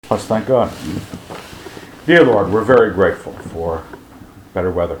Let's thank God. Dear Lord, we're very grateful for better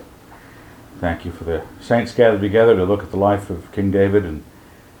weather. Thank you for the saints gathered together to look at the life of King David and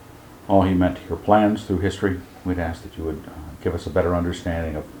all he meant to your plans through history. We'd ask that you would give us a better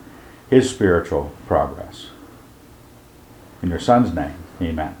understanding of his spiritual progress. In your Son's name,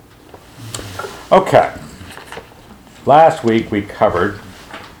 amen. Okay. Last week we covered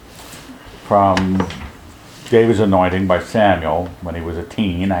from David's anointing by Samuel when he was a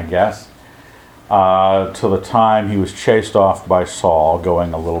teen, I guess, till the time he was chased off by Saul,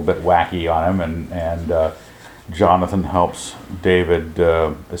 going a little bit wacky on him, and Jonathan helps David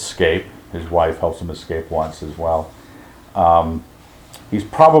escape. His wife helps him escape once as well. He's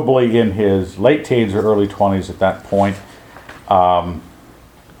probably in his late teens or early 20s at that point.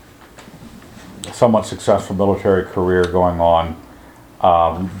 Somewhat successful military career going on.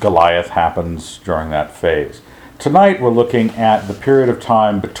 Goliath happens during that phase. Tonight we're looking at the period of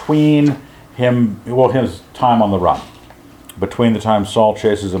time between his time on the run, between the time Saul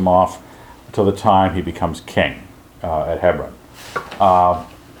chases him off till the time he becomes king at Hebron.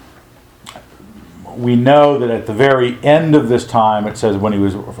 We know that at the very end of this time, it says when he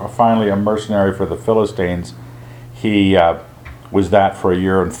was finally a mercenary for the Philistines, he was that for 1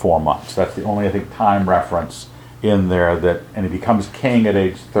 year and 4 months. That's the only, I think, time reference in there, and he becomes king at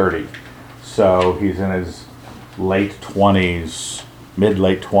age 30. So he's in his late 20s,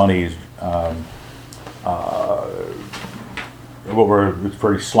 mid-late 20s. It's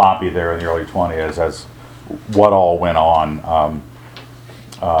pretty sloppy there in the early 20s as what all went on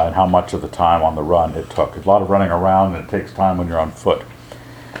and how much of the time on the run it took. There's a lot of running around, and it takes time when you're on foot.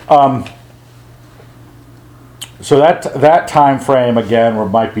 So that time frame, again, we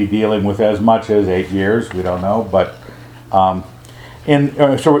might be dealing with as much as 8 years. We don't know, but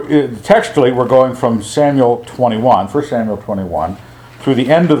textually, we're going from 1 Samuel 21, through the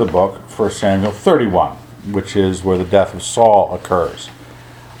end of the book, 1 Samuel 31, which is where the death of Saul occurs.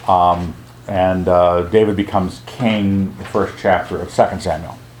 And David becomes king, the first chapter of 2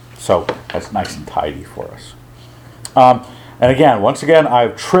 Samuel. So that's nice and tidy for us. And again, once again,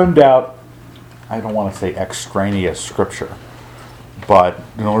 I've trimmed out, I don't want to say extraneous scripture, but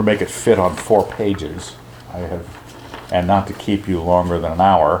in order to make it fit on 4 pages, and not to keep you longer than an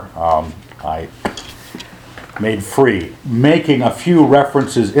hour, I made free, making a few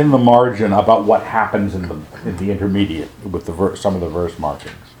references in the margin about what happens in the intermediate with some of the verse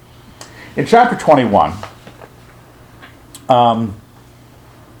markings. In chapter 21,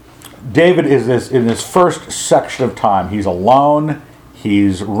 David is in this first section of time. He's alone.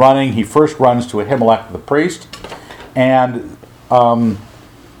 He's running. He first runs to Ahimelech the priest and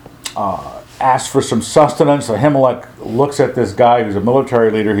asks for some sustenance. Ahimelech looks at this guy who's a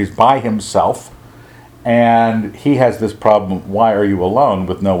military leader. He's by himself, and he has this problem. Why are you alone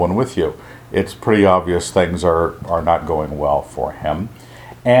with no one with you? It's pretty obvious things are not going well for him.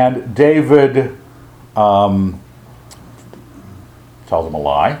 And David tells him a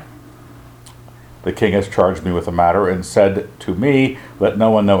lie. The king has charged me with the matter and said to me, let no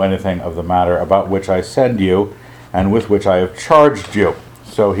one know anything of the matter about which I send you and with which I have charged you.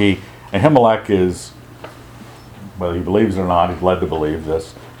 So Ahimelech is, whether he believes it or not, he's led to believe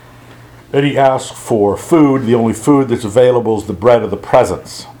this, that he asks for food. The only food that's available is the bread of the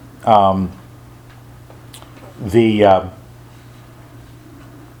presence. Ahimelech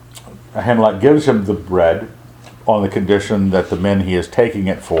gives him the bread on the condition that the men he is taking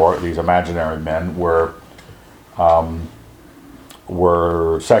it for, these imaginary men, were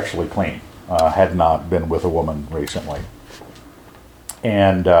sexually clean, had not been with a woman recently.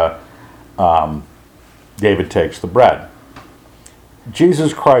 And David takes the bread.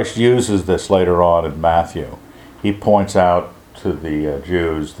 Jesus Christ uses this later on in Matthew. He points out to the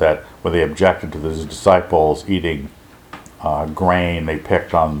Jews that when they objected to his disciples eating grain they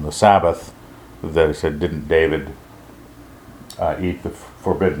picked on the Sabbath, they said, didn't David eat the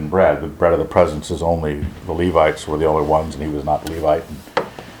forbidden bread? The bread of the presence is only the Levites were the only ones, and he was not Levite,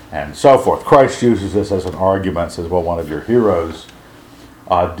 and so forth. Christ uses this as an argument, says, well, one of your heroes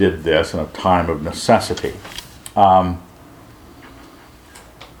did this in a time of necessity. I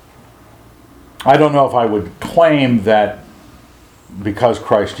don't know if I would claim that because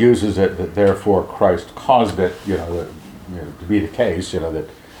Christ uses it, that therefore Christ caused it, to be the case,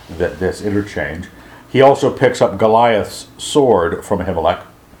 that this interchange. He also picks up Goliath's sword from Ahimelech,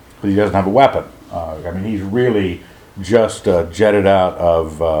 but he doesn't have a weapon. He's really just jetted out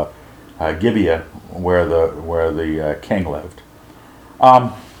of Gibeah, where the king lived.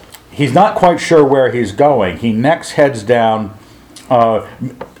 He's not quite sure where he's going. He next heads down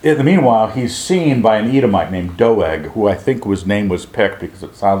in the meanwhile, he's seen by an Edomite named Doeg, who I think his name was picked because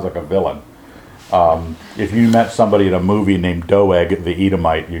it sounds like a villain. If you met somebody in a movie named Doeg the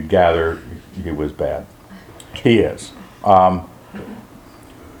Edomite, you'd gather he was bad. He is.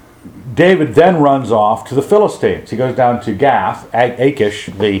 David then runs off to the Philistines. He goes down to Gath, Achish,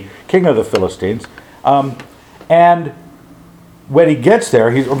 the king of the Philistines, and when he gets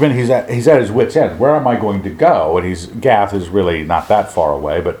there, he's at his wit's end. Where am I going to go? And Gath is really not that far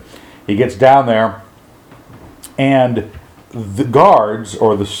away, but he gets down there, and the guards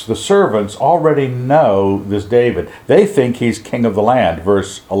or the servants already know this David. They think he's king of the land.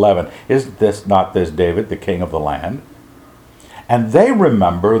 Verse 11: Is this not this David, the king of the land? And they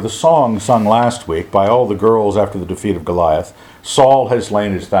remember the song sung last week by all the girls after the defeat of Goliath. Saul has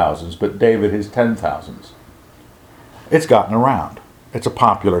slain his thousands, but David his 10,000s. It's gotten around. It's a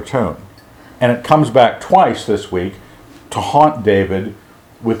popular tune. And it comes back twice this week to haunt David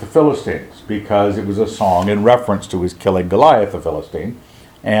with the Philistines, because it was a song in reference to his killing Goliath the Philistine.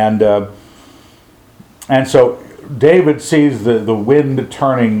 And so David sees the wind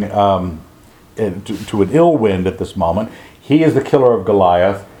turning to an ill wind at this moment. He is the killer of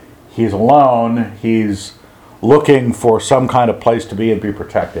Goliath. He's alone. He's looking for some kind of place to be and be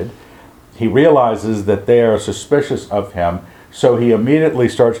protected. He realizes that they are suspicious of him, so he immediately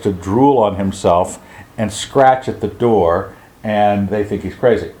starts to drool on himself and scratch at the door, and they think he's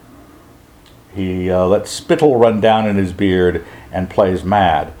crazy. He lets spittle run down in his beard and plays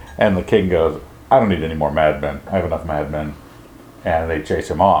mad. And the king goes, I don't need any more madmen. I have enough madmen. And they chase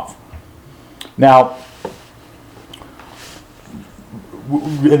him off. Now,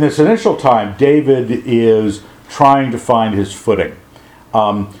 in this initial time, David is trying to find his footing.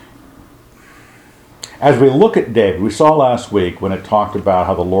 As we look at David, we saw last week when it talked about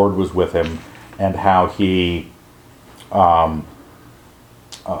how the Lord was with him and how he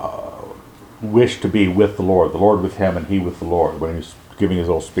wished to be with the Lord with him and he with the Lord, when he was giving his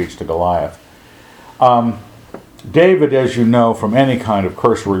little speech to Goliath. David, as you know from any kind of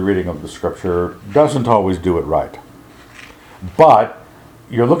cursory reading of the scripture, doesn't always do it right. But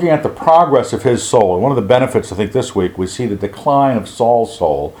you're looking at the progress of his soul. And one of the benefits, I think, this week, we see the decline of Saul's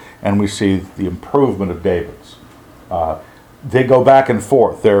soul, and we see the improvement of David's. They go back and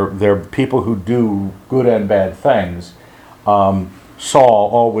forth. They're people who do good and bad things. Saul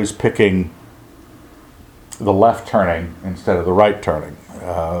always picking the left turning instead of the right turning.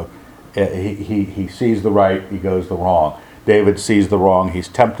 He sees the right, he goes the wrong. David sees the wrong, he's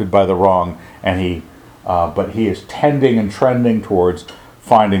tempted by the wrong, and but he is tending and trending towards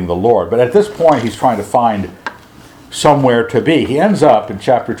finding the Lord. But at this point, he's trying to find somewhere to be. He ends up in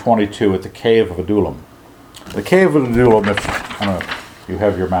chapter 22 at the cave of Adullam. The cave of Adullam, I don't know if you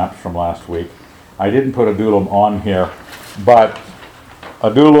have your maps from last week. I didn't put Adullam on here, but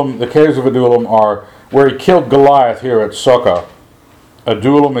Adullam, the caves of Adullam are where he killed Goliath here at Soka.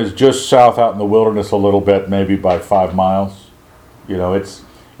 Adullam is just south out in the wilderness a little bit, maybe by 5 miles. You know, it's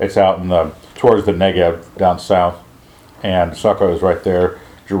out in towards the Negev down south. And Sukkah is right there.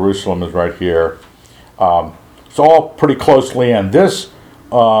 Jerusalem is right here. It's all pretty closely in. This,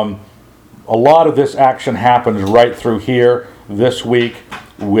 a lot of this action happens right through here this week,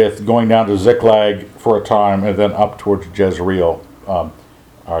 with going down to Ziklag for a time and then up towards Jezreel,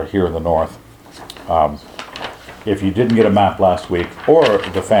 here in the north. If you didn't get a map last week, or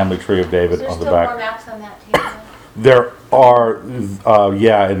the family tree of David on the back. More maps on that table? There are,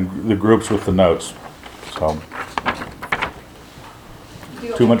 in the groups with the notes. So.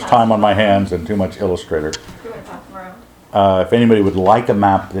 Too much time on my hands and too much Illustrator. If anybody would like a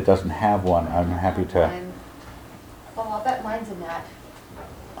map that doesn't have one, I'm happy to. I'll bet mine's in that.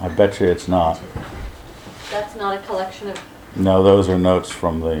 I bet you it's not. That's not a collection of... No, those are notes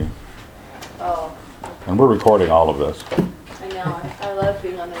from the... Oh. And we're recording all of this. I know. I love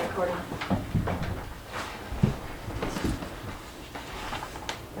being on the recording.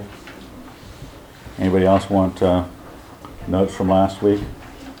 Anybody else want notes from last week?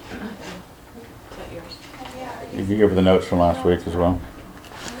 You can give her the notes from last week as well.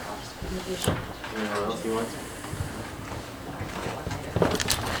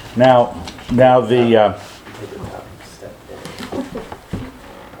 Now the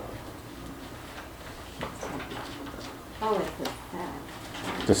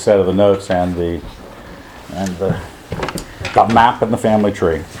the set of the notes and the map and the family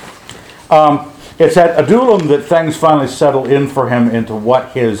tree. It's at Adullam that things finally settle in for him into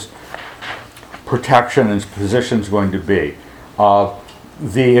what his protection and his position is going to be.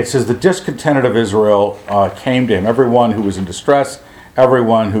 It says the discontented of Israel came to him, everyone who was in distress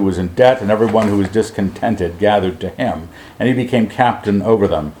Everyone who was in debt and everyone who was discontented gathered to him, and he became captain over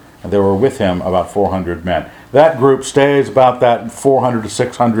them. And there were with him about 400 men. That group stays about that 400 to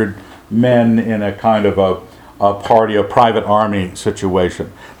 600 men in a kind of a party, a private army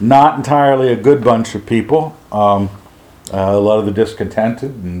situation. Not entirely a good bunch of people. A lot of the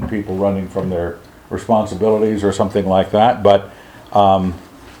discontented and people running from their responsibilities or something like that. But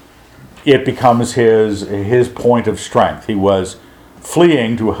it becomes his point of strength. He was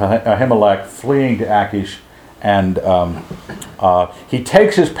fleeing to Ahimelech, fleeing to Achish, and he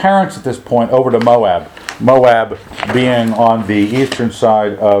takes his parents at this point over to Moab. Moab being on the eastern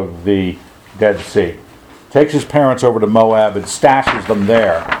side of the Dead Sea. Takes his parents over to Moab and stashes them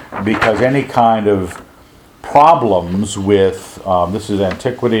there because any kind of problems with, this is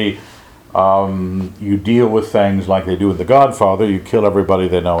antiquity, you deal with things like they do in The Godfather, you kill everybody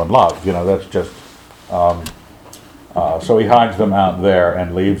they know and love. You know, that's just, so he hides them out there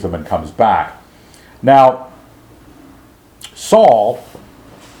and leaves them and comes back. Now, Saul,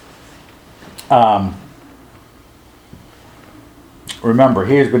 remember,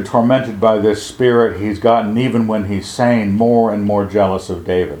 he has been tormented by this spirit. He's gotten, even when he's sane, more and more jealous of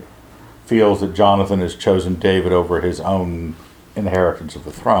David. Feels that Jonathan has chosen David over his own inheritance of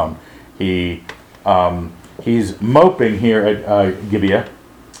the throne. He's moping here at Gibeah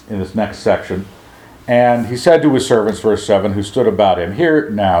in this next section. And he said to his servants, verse 7, who stood about him, "Hear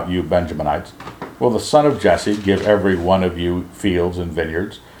now, you Benjaminites, will the son of Jesse give every one of you fields and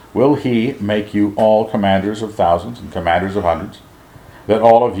vineyards? Will he make you all commanders of thousands and commanders of hundreds? That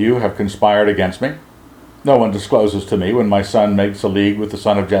all of you have conspired against me? No one discloses to me when my son makes a league with the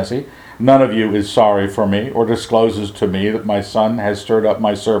son of Jesse. None of you is sorry for me, or discloses to me that my son has stirred up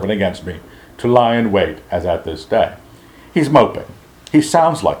my servant against me, to lie in wait, as at this day." He's moping. He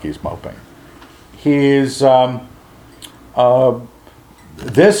sounds like he's moping. He's,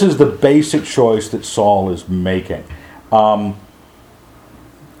 this is the basic choice that Saul is making.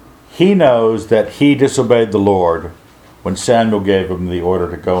 He knows that he disobeyed the Lord when Samuel gave him the order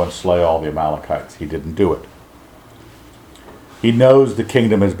to go and slay all the Amalekites. He didn't do it. He knows the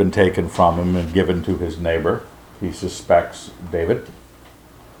kingdom has been taken from him and given to his neighbor. He suspects David,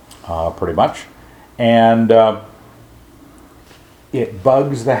 pretty much. And it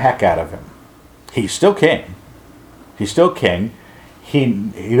bugs the heck out of him. He's still king. He's still king. He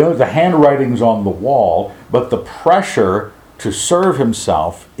knows the handwriting's on the wall, but the pressure to serve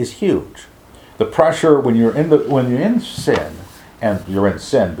himself is huge. The pressure when you're in sin, and you're in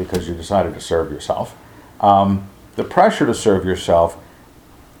sin because you decided to serve yourself, the pressure to serve yourself,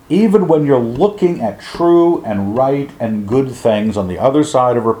 even when you're looking at true and right and good things on the other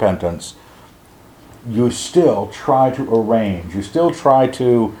side of repentance, you still try to arrange, you still try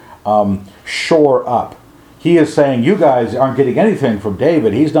to shore up. He is saying, you guys aren't getting anything from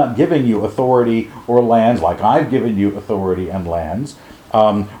David. He's not giving you authority or lands like I've given you authority and lands.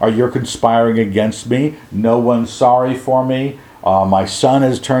 Are you conspiring against me? No one's sorry for me. My son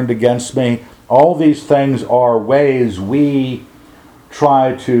has turned against me. All these things are ways we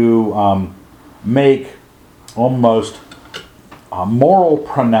try to make almost moral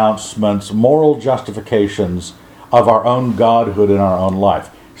pronouncements, moral justifications of our own godhood in our own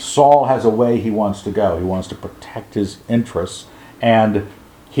life. Saul has a way he wants to go. He wants to protect his interests, and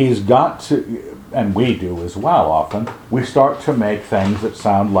he's got to, and we do as well often, we start to make things that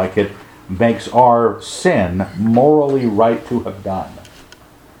sound like it makes our sin morally right to have done.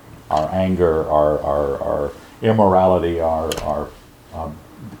 Our anger, our immorality, our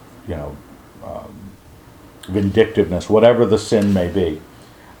vindictiveness, whatever the sin may be.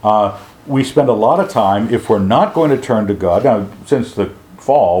 We spend a lot of time, if we're not going to turn to God, now since the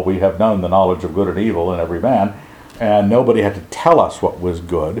fall we have known the knowledge of good and evil in every man, and nobody had to tell us what was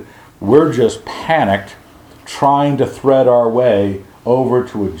good. We're just panicked trying to thread our way over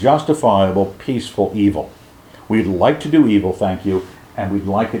to a justifiable, peaceful evil. We'd like to do evil, thank you, and we'd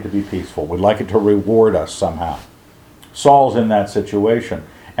like it to be peaceful. We'd like it to reward us somehow. Saul's in that situation.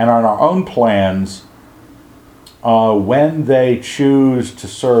 And on our own plans, when they choose to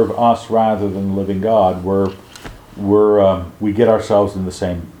serve us rather than the living God, we get ourselves in the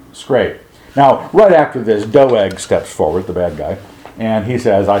same scrape. Now, right after this, Doeg steps forward, the bad guy, and he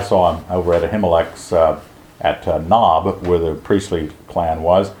says, I saw him over at Ahimelech's, at Nob, where the priestly clan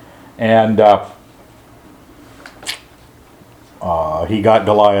was, and he got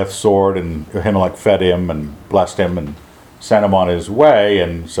Goliath's sword, and Ahimelech fed him and blessed him and sent him on his way,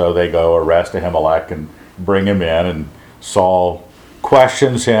 and so they go arrest Ahimelech and bring him in, and Saul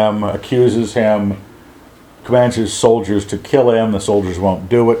questions him, accuses him, commands his soldiers to kill him. The soldiers won't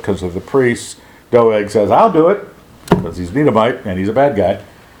do it because of the priests. Doeg says, I'll do it. because he's an Edomite and he's a bad guy.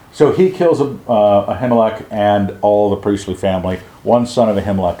 So he kills Ahimelech and all the priestly family. One son of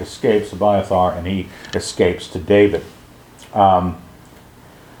Ahimelech escapes, Abiathar, and he escapes to David.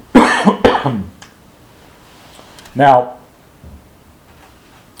 Now,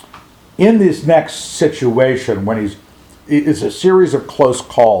 in this next situation, it's a series of close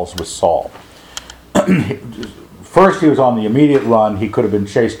calls with Saul. First, he was on the immediate run. He could have been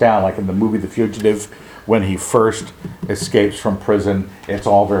chased down, like in the movie The Fugitive, when he first escapes from prison. It's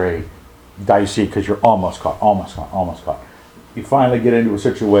all very dicey because you're almost caught. You finally get into a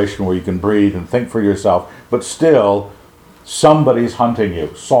situation where you can breathe and think for yourself, but still, somebody's hunting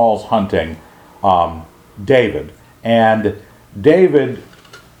you. Saul's hunting David. And David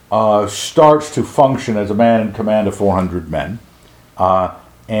starts to function as a man in command of 400 men.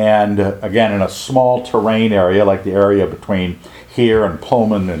 And again, in a small terrain area, like the area between here and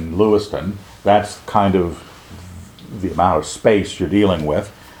Pullman and Lewiston, that's kind of the amount of space you're dealing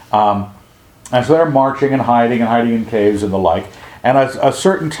with. And so they're marching and hiding in caves and the like. And a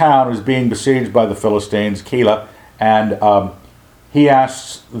certain town is being besieged by the Philistines, Keilah, and he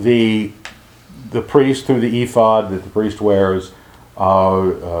asks the priest through the ephod that the priest wears.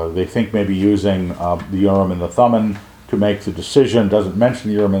 They think maybe using the Urim and the Thummim to make the decision. Doesn't mention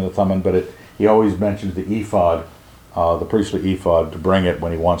the Urim and the Thummim, but he always mentions the ephod, the priestly ephod, to bring it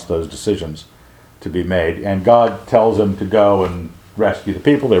when he wants those decisions to be made. And God tells him to go and rescue the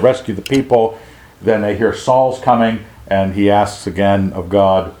people. They rescue the people. Then they hear Saul's coming, and he asks again of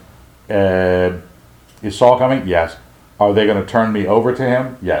God, is Saul coming? Yes. Are they going to turn me over to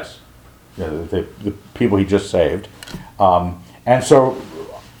him? Yes. The people he just saved. And so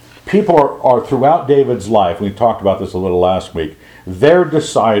people are throughout David's life, we talked about this a little last week, they're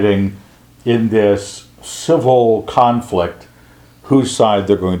deciding in this civil conflict whose side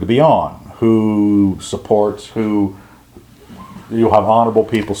they're going to be on, who supports who. You'll have honorable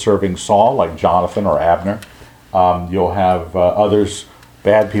people serving Saul, like Jonathan or Abner. You'll have others,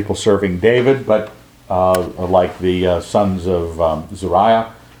 bad people serving David, but like the sons of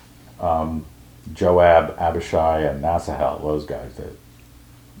Zeruiah, Joab, Abishai, and Asahel, those guys that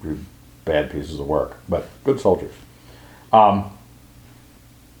do bad pieces of work, but good soldiers. And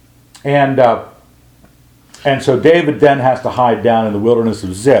so David then has to hide down in the wilderness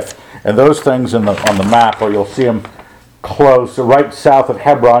of Ziph, and those things on the map, or you'll see them close. So right south of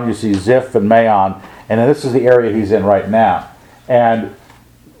Hebron, you see Ziph and Maon, and this is the area he's in right now. And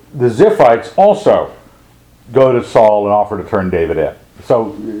the Ziphites also go to Saul and offer to turn David in.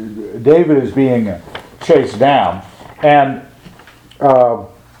 So David is being chased down, and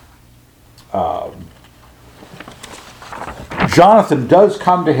Jonathan does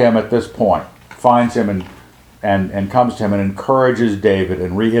come to him at this point, finds him and comes to him and encourages David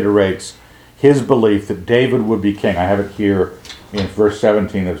and reiterates his belief that David would be king. I have it here in verse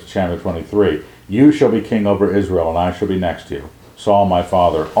 17 of chapter 23. You shall be king over Israel, and I shall be next to you. Saul, my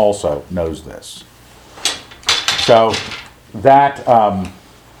father, also knows this. So that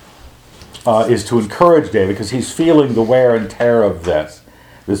is to encourage David, because he's feeling the wear and tear of this.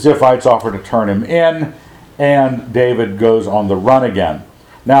 The Ziphites offer to turn him in, and David goes on the run again.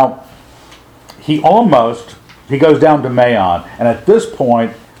 Now, he goes down to Maon, and at this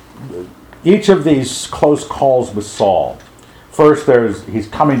point, each of these close calls with Saul. First, he's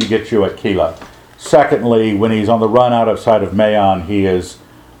coming to get you at Keilah. Secondly, when he's on the run outside of Maon, he is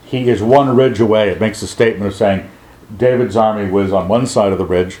one ridge away. It makes a statement of saying David's army was on one side of the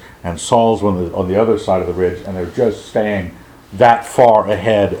ridge and Saul's on the other side of the ridge, and they're just staying that far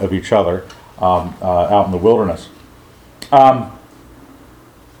ahead of each other out in the wilderness. But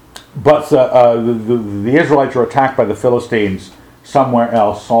the Israelites are attacked by the Philistines somewhere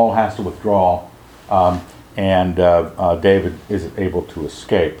else. Saul has to withdraw, and David is able to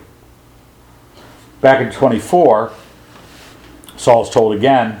escape. Back in 24, Saul's told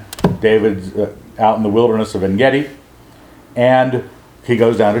again, David's out in the wilderness of En-Gedi, and he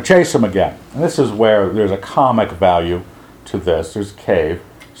goes down to chase him again. And this is where there's a comic value to this. There's a cave.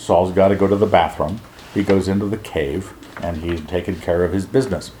 Saul's got to go to the bathroom. He goes into the cave, and he's taking care of his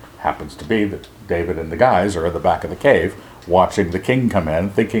business. Happens to be that David and the guys are at the back of the cave, watching the king come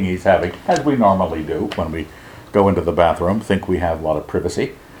in, thinking he's having, as we normally do when we go into the bathroom, think we have a lot of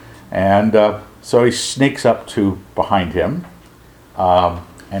privacy. And so he sneaks up to behind him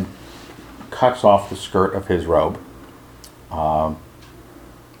and cuts off the skirt of his robe.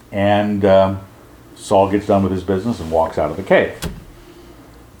 Saul gets done with his business and walks out of the cave.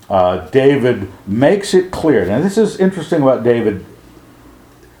 David makes it clear. Now, this is interesting about David.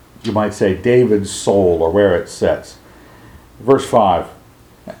 You might say David's soul, or where it sits. Verse 5.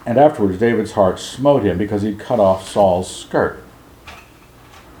 And afterwards David's heart smote him because he'd cut off Saul's skirt.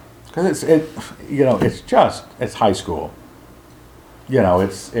 Because it's high school.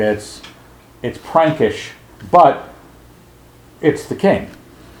 It's prankish, but it's the king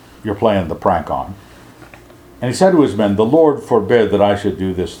you're playing the prank on. And he said to his men, "The Lord forbid that I should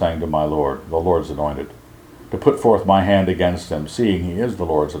do this thing to my Lord, the Lord's anointed, to put forth my hand against him, seeing he is the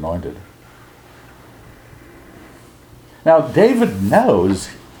Lord's anointed." Now, David knows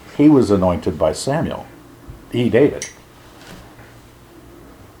he was anointed by Samuel. David.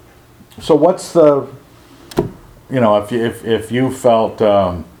 So what's the, if you felt,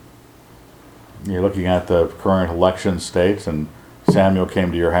 you're looking at the current election states and Samuel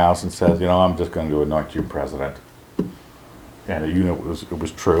came to your house and says, "I'm just going to anoint you president." And it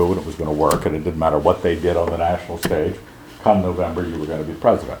was true and it was going to work and it didn't matter what they did on the national stage. Come November, you were going to be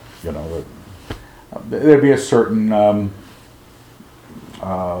president. There'd be a certain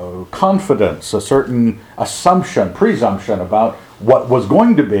confidence, a certain presumption about what was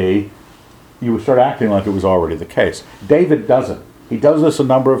going to be. You would start acting like it was already the case. David doesn't. He does this a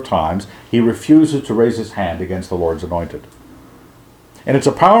number of times. He refuses to raise his hand against the Lord's anointed. And it's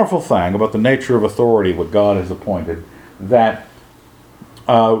a powerful thing about the nature of authority, what God has appointed, that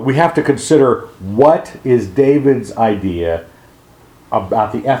we have to consider what is David's idea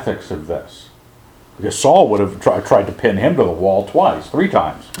about the ethics of this. Because Saul would have tried to pin him to the wall three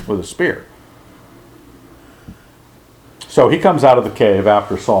times with a spear. So he comes out of the cave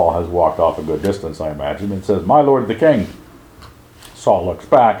after Saul has walked off a good distance, I imagine, and says, "My lord the king." Saul looks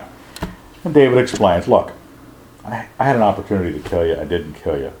back, and David explains, "Look, I had an opportunity to kill you. I didn't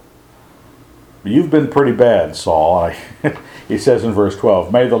kill you. But you've been pretty bad, Saul." He says in verse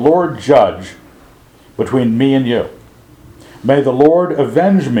 12, "May the Lord judge between me and you. May the Lord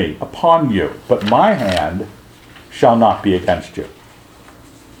avenge me upon you, but my hand shall not be against you."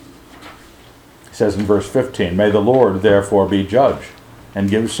 He says in verse 15, "May the Lord therefore be judge, and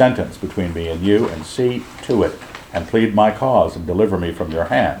give sentence between me and you, and see to it, and plead my cause, and deliver me from your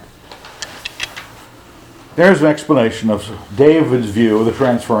hand." There's an explanation of David's view of the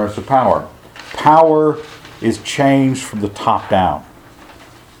transference of power. Power is changed from the top down.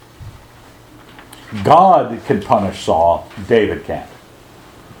 God can punish Saul, David can't.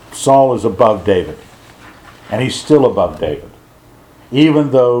 Saul is above David, and he's still above David.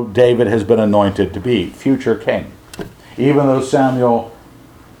 Even though David has been anointed to be future king. Even though Samuel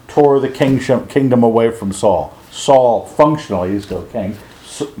tore the kingdom away from Saul. Saul functionally is still king.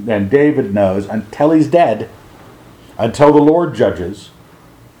 And David knows until he's dead, until the Lord judges,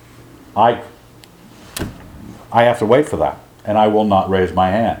 I have to wait for that, and I will not raise my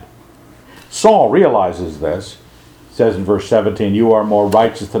hand. Saul realizes this. It says in verse 17, "You are more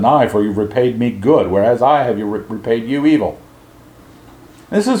righteous than I, for you've repaid me good, whereas I have repaid you evil."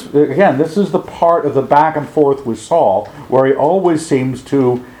 This is the part of the back and forth with Saul, where he always seems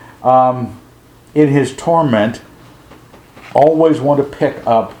to, in his torment, always want to pick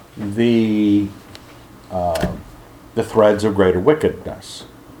up the threads of greater wickedness,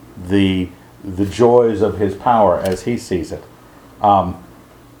 the joys of his power as he sees it.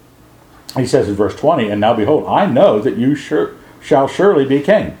 He says in verse 20, "And now behold, I know that you shall surely be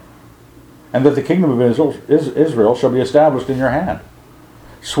king, and that the kingdom of Israel shall be established in your hand.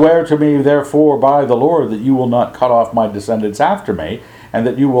 Swear to me therefore by the Lord that you will not cut off my descendants after me, and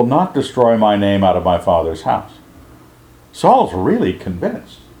that you will not destroy my name out of my father's house." Saul's really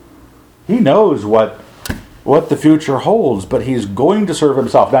convinced. He knows what the future holds, but he's going to serve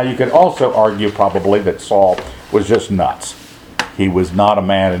himself. Now, you could also argue probably that Saul was just nuts. He was not a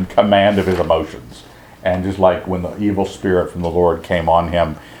man in command of his emotions. And just like when the evil spirit from the Lord came on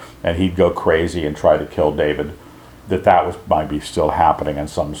him and he'd go crazy and try to kill David, might be still happening in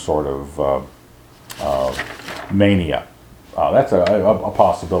some sort of mania. That's a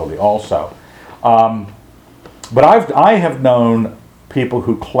possibility also. But I have known people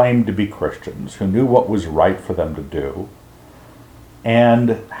who claimed to be Christians, who knew what was right for them to do,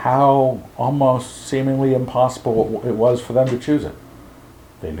 and how almost seemingly impossible it was for them to choose it.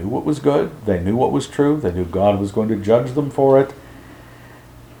 They knew what was good, they knew what was true, they knew God was going to judge them for it,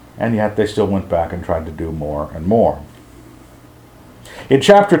 and yet they still went back and tried to do more and more. In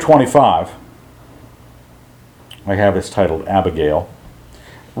chapter 25, I have this titled Abigail.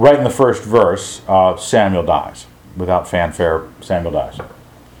 Right in the first verse, Samuel dies. Without fanfare, Samuel dies.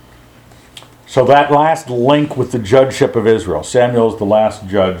 So that last link with the judgeship of Israel, Samuel is the last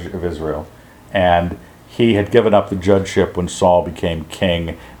judge of Israel, and he had given up the judgeship when Saul became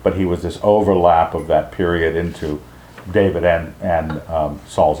king, but he was this overlap of that period into David and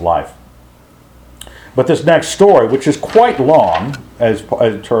Saul's life. But this next story, which is quite long, as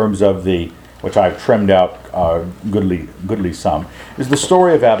in terms of the, which I've trimmed out goodly sum, is the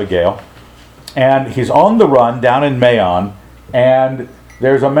story of Abigail. And he's on the run down in Maon, and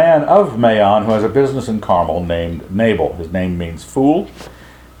there's a man of Maon who has a business in Carmel named Nabal. His name means fool.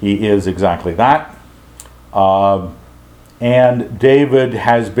 He is exactly that. And David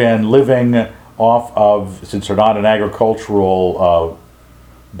has been living off of, since they're not an agricultural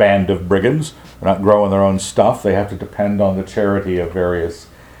band of brigands, they're not growing their own stuff, they have to depend on the charity of various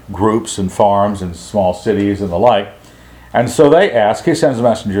groups and farms and small cities and the like. And so he sends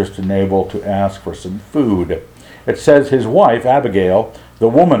messengers to Nabal to ask for some food. It says his wife, Abigail, the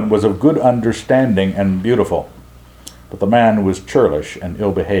woman, was of good understanding and beautiful, but the man was churlish and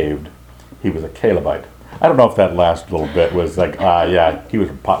ill-behaved. He was a Calebite. I don't know if that last little bit was like, yeah, he was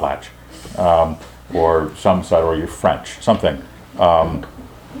from Potlatch, or some side, or you're French, something.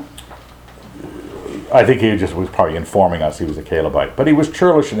 I think he just was probably informing us he was a Calebite, but he was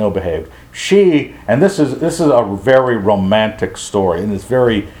churlish and ill-behaved. And this is a very romantic story, and it's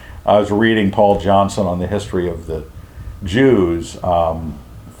very. I was reading Paul Johnson on the history of the Jews a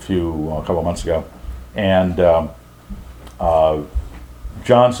couple of months ago, and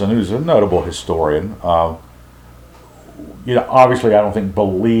Johnson, who's a notable historian, obviously I don't think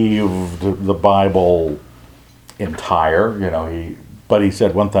believed the Bible entire, but he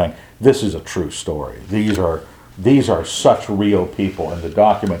said one thing: this is a true story. These are such real people, and the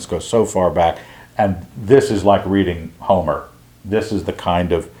documents go so far back, and this is like reading Homer. This is the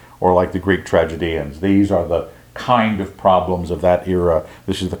kind of, or like the Greek tragedians. These are the kind of problems of that era.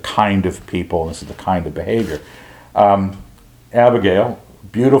 This is the kind of people, and this is the kind of behavior. Abigail,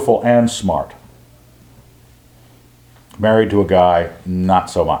 beautiful and smart. Married to a guy, not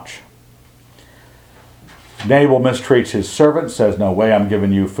so much. Nabal mistreats his servant, says, no way, I'm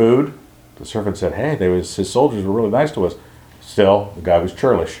giving you food. The servant said, hey, his soldiers were really nice to us. Still, the guy was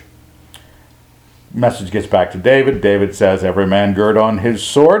churlish. Message gets back to David. David says, every man gird on his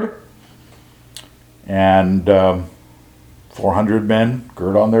sword. And 400 men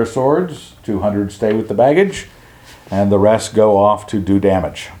gird on their swords. 200 stay with the baggage. And the rest go off to do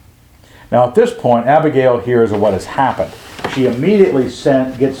damage. Now at this point, Abigail hears of what has happened. She immediately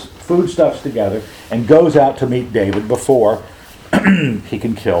gets foodstuffs together and goes out to meet David before he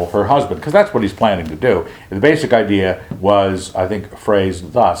can kill her husband, because that's what he's planning to do. The basic idea was, I think,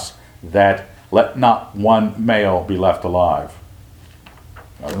 phrased thus, that let not one male be left alive.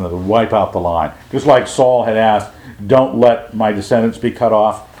 Wipe out the line. Just like Saul had asked, don't let my descendants be cut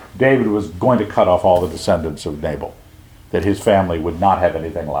off, David was going to cut off all the descendants of Nabal, that his family would not have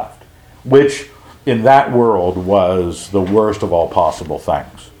anything left, which in that world was the worst of all possible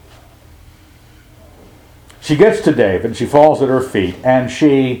things. She gets to David, she falls at her feet, and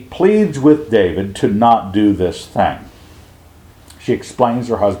she pleads with David to not do this thing. She explains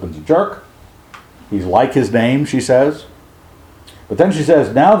her husband's a jerk. He's like his name, she says. But then she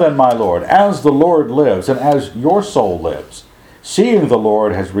says, now then, my Lord, as the Lord lives, and as your soul lives, seeing the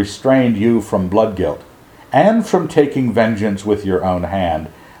Lord has restrained you from blood guilt, and from taking vengeance with your own hand,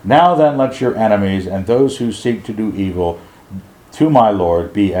 now then let your enemies and those who seek to do evil to my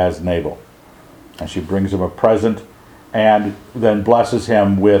Lord be as Nabal. And she brings him a present, and then blesses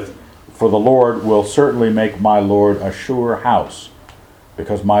him with, for the Lord will certainly make my Lord a sure house,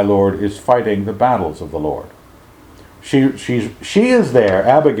 because my Lord is fighting the battles of the Lord. She is there,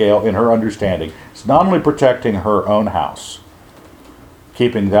 Abigail, in her understanding, is not only protecting her own house,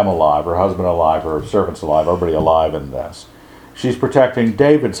 keeping them alive, her husband alive, her servants alive, everybody alive in this. She's protecting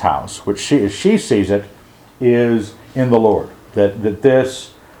David's house, which she sees it, is in the Lord. That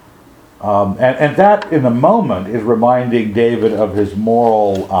this, and that in the moment is reminding David of his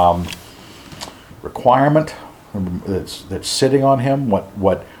moral requirement that's sitting on him,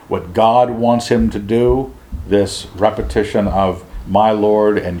 what God wants him to do, this repetition of my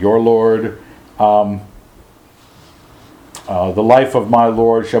Lord and your Lord. The life of my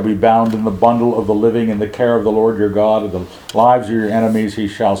Lord shall be bound in the bundle of the living in the care of the Lord your God, and the lives of your enemies he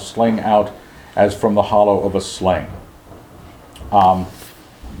shall sling out as from the hollow of a sling.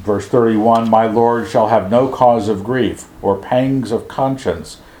 Verse 31, my Lord shall have no cause of grief, or pangs of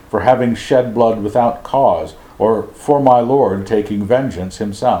conscience, for having shed blood without cause, or for my Lord taking vengeance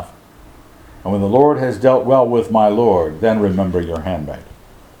himself. And when the Lord has dealt well with my Lord, then remember your handmaid.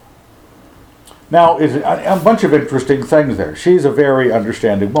 Now, is a bunch of interesting things there. She's a very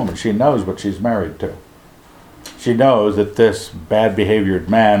understanding woman. She knows what she's married to. She knows that this bad behaviored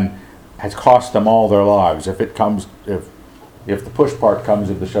man has cost them all their lives. If the push part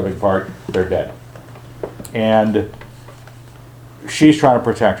comes, if the shoving part, they're dead. And she's trying to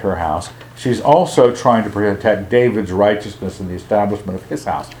protect her house. she's also trying to protect David's righteousness in the establishment of his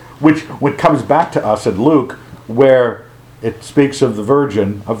house, which comes back to us in Luke, where it speaks of the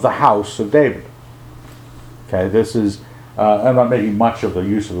virgin of the house of David. Okay, this is, I'm not making much of the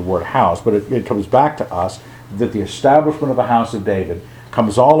use of the word house, but it comes back to us that the establishment of the house of David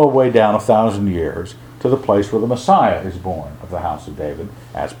comes all the way down 1,000 years to the place where the Messiah is born of the house of David,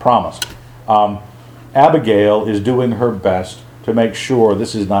 as promised. Abigail is doing her best to make sure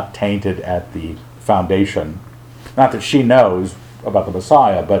this is not tainted at the foundation. Not that she knows about the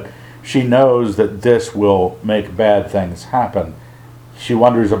Messiah, but she knows that this will make bad things happen. She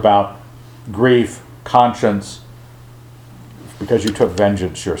wonders about grief, conscience, because you took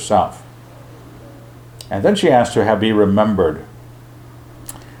vengeance yourself. And then she asks to be remembered.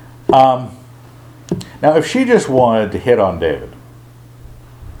 Now, if she just wanted to hit on David,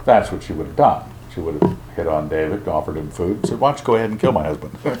 that's what she would have done. She would have hit on David, offered him food, and said, "Why don't you go ahead and kill my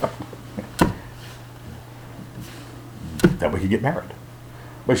husband?" Then we could get married.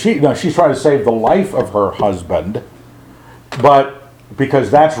 But she's trying to save the life of her husband, but because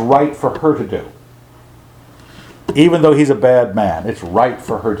that's right for her to do. Even though he's a bad man, it's right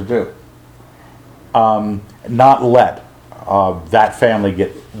for her to do. Not let that family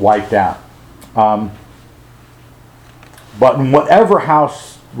get wiped out. But in whatever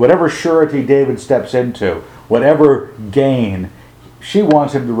house, whatever surety David steps into, whatever gain, she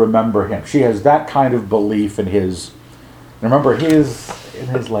wants him to remember him. She has that kind of belief in his. Remember, he is in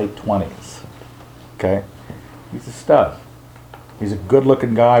his late 20s. Okay? He's a stud. He's a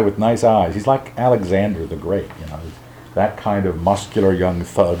good-looking guy with nice eyes. He's like Alexander the Great, that kind of muscular young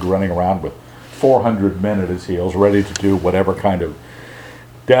thug running around with 400 men at his heels, ready to do whatever kind of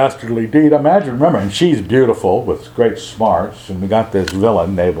dastardly deed. Imagine, remember, and she's beautiful with great smarts, and we got this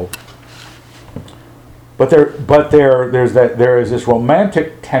villain, Nabal. But there is this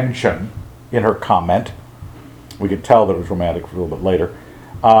romantic tension in her comment. We could tell that it was romantic a little bit later.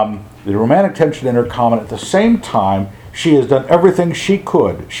 The romantic tension in her comment. At the same time, she has done everything she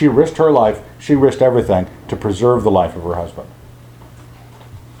could. She risked her life. She risked everything to preserve the life of her husband.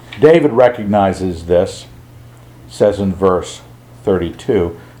 David recognizes this, says in verse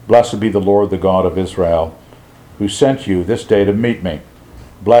 32, "Blessed be the Lord, the God of Israel, who sent you this day to meet me.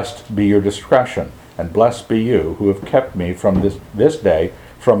 Blessed be your discretion, and blessed be you who have kept me from this day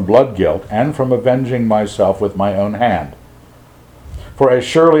from blood guilt and from avenging myself with my own hand. For as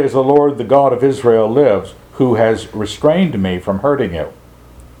surely as the Lord, the God of Israel, lives, who has restrained me from hurting you,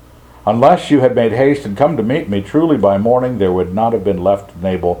 unless you had made haste and come to meet me, truly by morning there would not have been left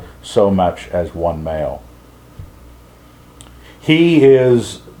Nabal so much as one male." He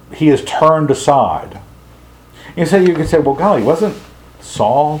is turned aside. You can say, well, golly, wasn't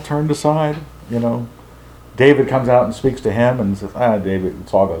Saul turned aside? David comes out and speaks to him and says, David, and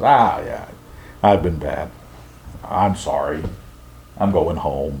Saul goes, yeah, I've been bad. I'm sorry. I'm going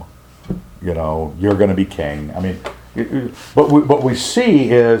home. You're going to be king. But what we see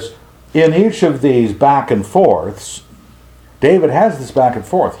is in each of these back and forths, David has this back and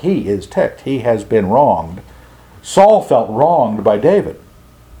forth. He is ticked. He has been wronged. Saul felt wronged by David.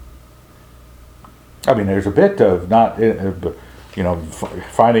 There's a bit of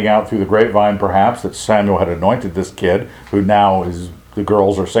finding out through the grapevine perhaps that Samuel had anointed this kid who now the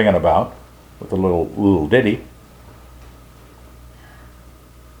girls are singing about with a little ditty.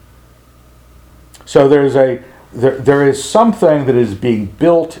 So there is something that is being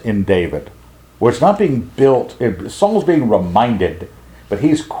built in David, where it's not being built. Saul's being reminded, but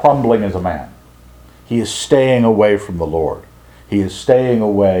he's crumbling as a man. He is staying away from the Lord. He is staying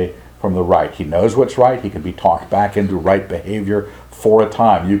away from the right. He knows what's right. He can be talked back into right behavior for a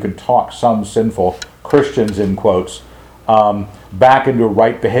time. You can talk some sinful Christians, in quotes, back into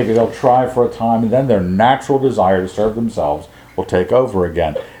right behavior. They'll try for a time, and then their natural desire to serve themselves will take over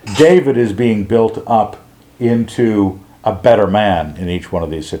again. David is being built up into a better man in each one of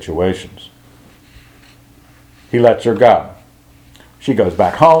these situations. He lets her go. She goes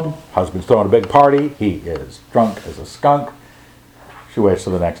back home. Husband's throwing a big party. He is drunk as a skunk. She waits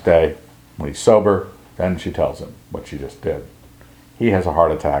till the next day when he's sober. Then she tells him what she just did. He has a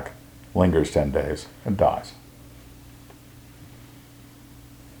heart attack, lingers 10 days, and dies.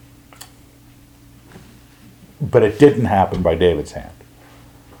 But it didn't happen by David's hand.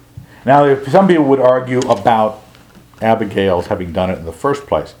 Now, some people would argue about Abigail's having done it in the first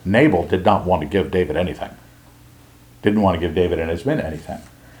place. Nabal did not want to give David anything. Didn't want to give David and his men anything.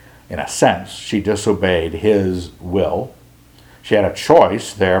 In a sense, she disobeyed his will. She had a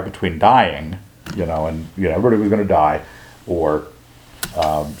choice there between dying, and everybody was going to die, or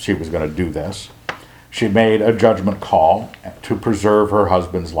she was going to do this. She made a judgment call to preserve her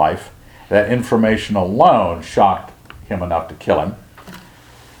husband's life, That information alone shocked him enough to kill him.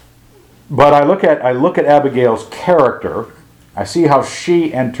 But I look at Abigail's character. I see how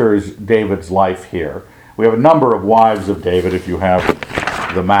she enters David's life here. We have a number of wives of David. If you have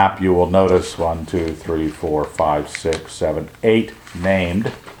the map, you will notice 1, 2, 3, 4, 5, 6, 7, 8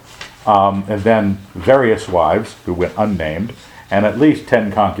 named. And then various wives who went unnamed, and at least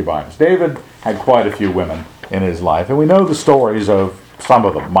 10 concubines. David had quite a few women in his life, and we know the stories of some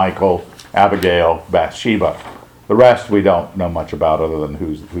of them: Michal, Abigail, Bathsheba. The rest we don't know much about, other than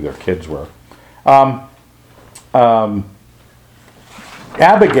who their kids were.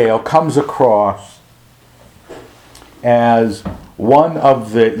 Abigail comes across as one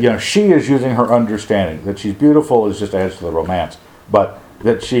of the, she is using her understanding. That she's beautiful is just adds to the romance, but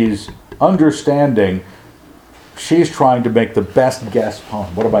that she's understanding, she's trying to make the best guess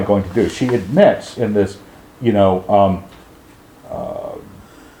upon what am I going to do. She admits in this,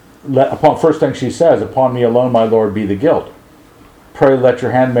 first thing she says, "Upon me alone, my Lord, be the guilt. Pray let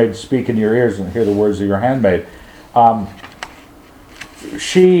your handmaid speak in your ears and hear the words of your handmaid."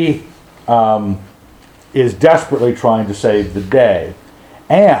 She is desperately trying to save the day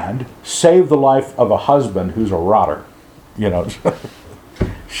and save the life of a husband who's a rotter.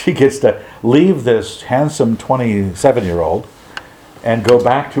 She gets to leave this handsome 27-year-old and go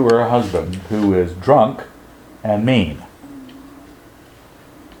back to her husband who is drunk and mean.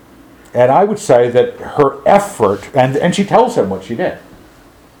 And I would say that her effort, and she tells him what she did.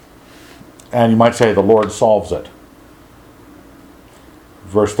 And you might say the Lord solves it.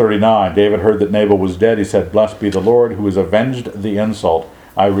 Verse 39, David heard that Nabal was dead. He said, "Blessed be the Lord, who has avenged the insult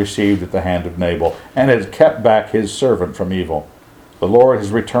I received at the hand of Nabal, and has kept back his servant from evil. The Lord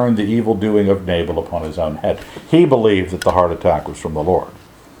has returned the evil doing of Nabal upon his own head." He believed that the heart attack was from the Lord,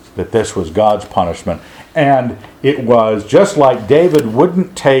 that this was God's punishment. And it was just like David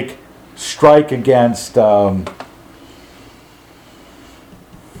wouldn't strike against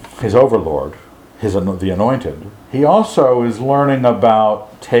his overlord, the anointed. He also is learning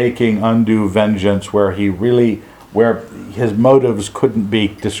about taking undue vengeance where his motives couldn't be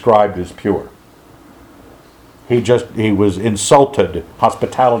described as pure. He was insulted,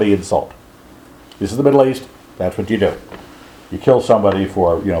 hospitality insult. This is the Middle East, that's what you do. You kill somebody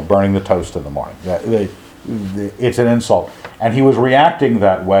for, burning the toast in the morning. It's an insult. And he was reacting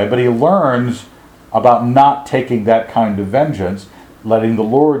that way, but he learns about not taking that kind of vengeance, letting the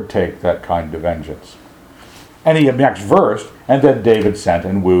Lord take that kind of vengeance. And he next verse, and then David sent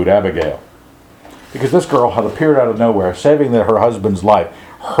and wooed Abigail. Because this girl had appeared out of nowhere, saving her husband's life.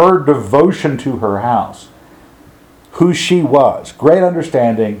 Her devotion to her house, who she was, great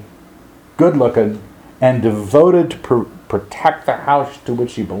understanding, good looking, and devoted to protect the house to which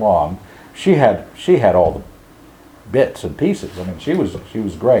she belonged. She had all the bits and pieces. I mean, she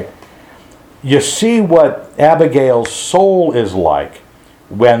was great. You see what Abigail's soul is like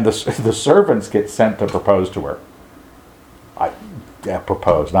when the servants get sent to propose to her.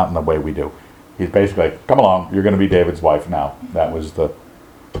 Propose, not in the way we do. He's basically like, "Come along, you're going to be David's wife now." That was the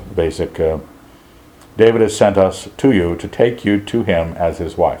basic. David has sent us to you to take you to him as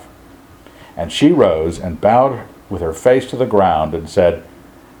his wife. And she rose and bowed with her face to the ground and said,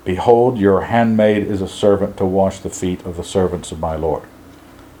 "Behold, your handmaid is a servant to wash the feet of the servants of my Lord."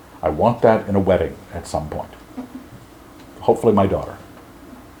 I want that in a wedding at some point. Hopefully my daughter.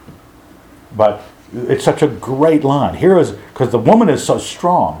 But it's such a great line. Here is, because the woman is so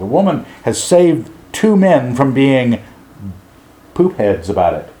strong. The woman has saved 2 men from being poop heads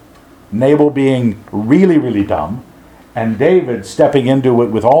about it. Nabal being really, really dumb, and David stepping into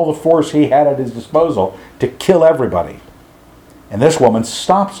it with all the force he had at his disposal to kill everybody. And this woman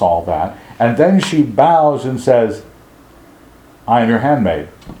stops all that, and then she bows and says, "I am your handmaid,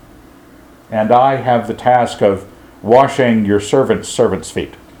 and I have the task of washing your servant's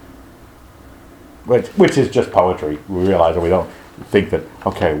feet." Which is just poetry. We realize that we don't think that,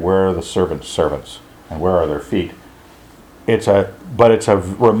 okay, where are the servants' and where are their feet? But it's a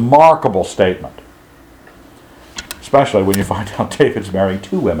remarkable statement. Especially when you find out David's marrying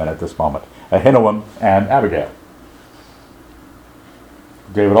 2 women at this moment, Ahinoam and Abigail.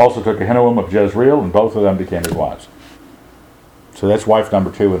 David also took Ahinoam of Jezreel, and both of them became his wives. So that's wife number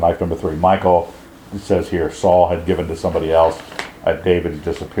 2 and wife number 3. Michal, it says here, Saul had given to somebody else at David's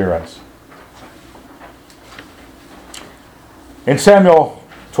disappearance. In Samuel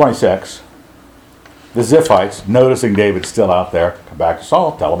 26, the Ziphites, noticing David's still out there, come back to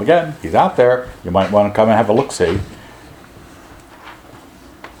Saul, tell him again, he's out there. You might want to come and have a look-see.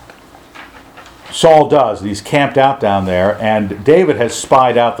 Saul does, and he's camped out down there, and David has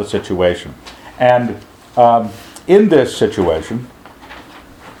spied out the situation. And in this situation,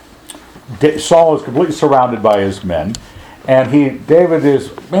 Saul is completely surrounded by his men, and David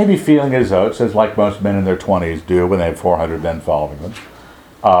is maybe feeling his oats, as like most men in their 20s do when they have 400 men following them.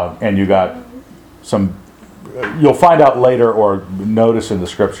 And you got some, you'll find out later or notice in the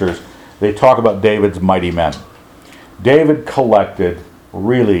scriptures, they talk about David's mighty men. David collected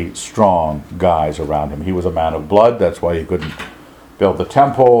really strong guys around him. He was a man of blood, that's why he couldn't build the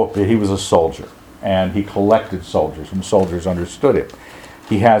temple, but he was a soldier. And he collected soldiers, and soldiers understood him.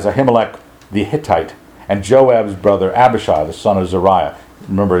 He has Ahimelech the Hittite, and Joab's brother Abishai, the son of Zeruiah.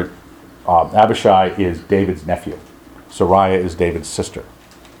 Remember, Abishai is David's nephew. Zeruiah is David's sister.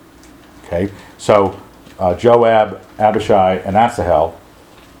 Okay, so Joab, Abishai, and Asahel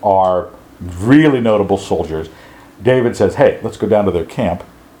are really notable soldiers. David says, hey, let's go down to their camp.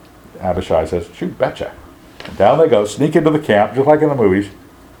 Abishai says, shoot, betcha. And down they go, sneak into the camp, just like in the movies.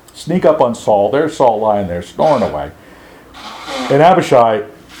 Sneak up on Saul. There's Saul lying there, snoring away. And Abishai,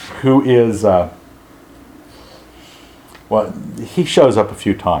 who is, he shows up a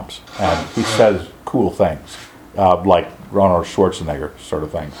few times, and he says cool things, like Ronald Schwarzenegger sort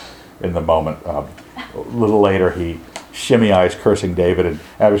of thing in the moment. A little later, he Shimei is cursing David, and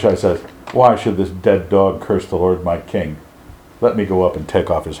Abishai says, why should this dead dog curse the Lord my king? Let me go up and take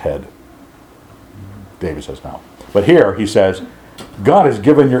off his head. David says no. But here he says, God has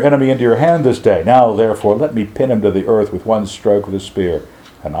given your enemy into your hand this day. Now, therefore, let me pin him to the earth with one stroke of the spear,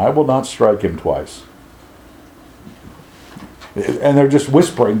 and I will not strike him twice. And they're just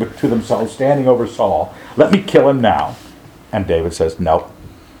whispering to themselves, standing over Saul, let me kill him now. And David says, no.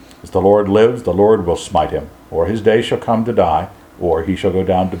 As the Lord lives, the Lord will smite him, or his day shall come to die, or he shall go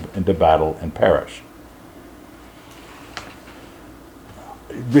down into battle and perish.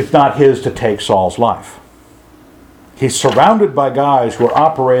 It's not his to take Saul's life. He's surrounded by guys who are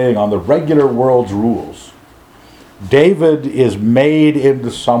operating on the regular world's rules. David is made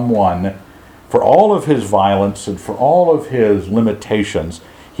into someone, for all of his violence and for all of his limitations,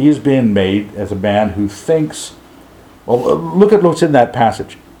 he is being made as a man who thinks, well, look at what's in that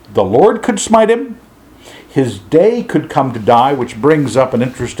passage. The Lord could smite him. His day could come to die, which brings up an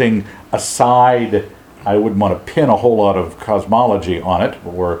interesting aside. I wouldn't want to pin a whole lot of cosmology on it,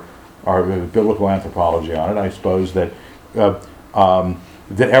 or biblical anthropology on it. I suppose that that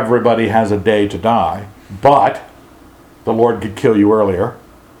everybody has a day to die, but the Lord could kill you earlier,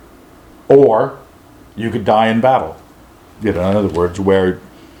 or you could die in battle. In other words, where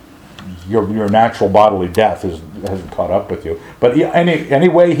your natural bodily death hasn't caught up with you. But any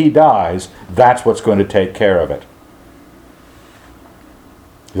way he dies, that's what's going to take care of it.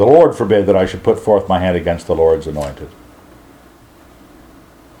 The Lord forbid that I should put forth my hand against the Lord's anointed.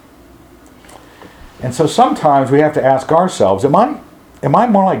 And so sometimes we have to ask ourselves, am I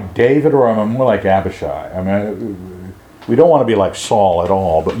more like David, or am I more like Abishai? I mean, we don't want to be like Saul at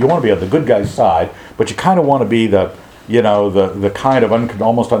all, but you want to be on the good guy's side, but you kind of want to be the kind of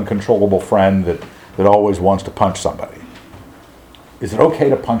almost uncontrollable friend that always wants to punch somebody. Is it okay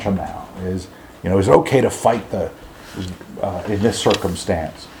to punch him now? Is it okay to fight in this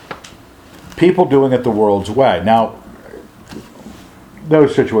circumstance? People doing it the world's way. Now,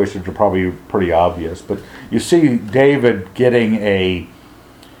 those situations are probably pretty obvious, but you see David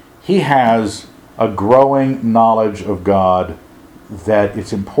he has a growing knowledge of God, that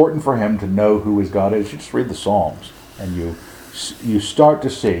it's important for him to know who his God is. You just read the Psalms, and you start to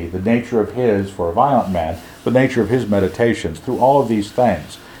see the nature of for a violent man, the nature of his meditations through all of these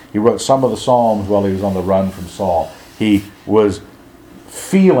things. He wrote some of the Psalms while he was on the run from Saul. He was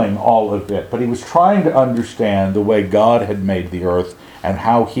feeling all of it, but he was trying to understand the way God had made the earth and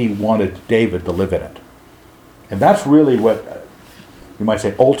how he wanted David to live in it. And that's really what you might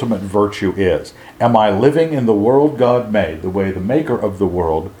say ultimate virtue is. Am I living in the world God made, the way the maker of the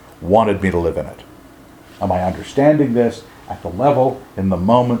world wanted me to live in it? Am I understanding this at the level, in the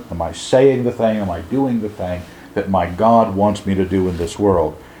moment? Am I saying the thing? Am I doing the thing that my God wants me to do in this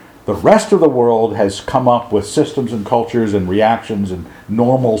world? The rest of the world has come up with systems and cultures and reactions and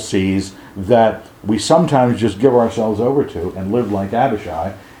normalcies that we sometimes just give ourselves over to and live like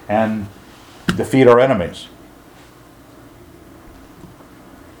Abishai and defeat our enemies.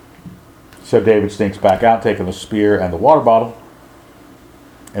 So David sneaks back out, taking the spear and the water bottle,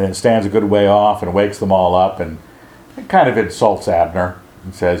 and then stands a good way off and wakes them all up and kind of insults Abner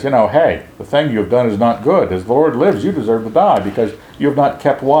and says, hey, the thing you have done is not good. As the Lord lives, you deserve to die because you have not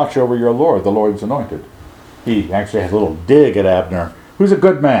kept watch over your Lord, the Lord's anointed. He actually has a little dig at Abner, who's a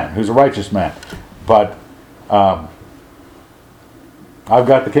good man, who's a righteous man. But I've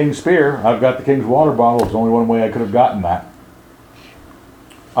got the king's spear. I've got the king's water bottle. There's only one way I could have gotten that.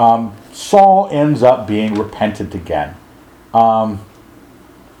 Saul ends up being repentant again.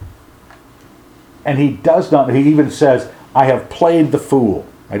 And he does not, he even says, I have played the fool.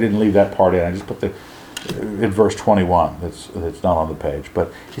 I didn't leave that part in. I just put the, in verse 21, that's not on the page.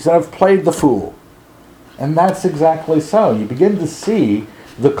 But he said, I've played the fool. And that's exactly so. You begin to see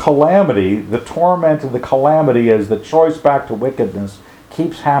the calamity, the torment and the calamity as the choice back to wickedness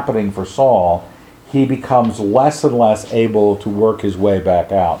keeps happening for Saul. He becomes less and less able to work his way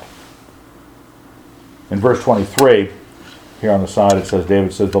back out. In verse 23, here on the side it says,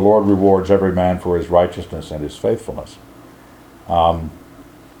 David says, the Lord rewards every man for his righteousness and his faithfulness.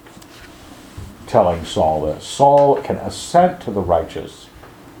 Telling Saul this. Saul can assent to the righteous,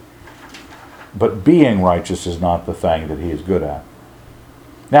 but being righteous is not the thing that he is good at.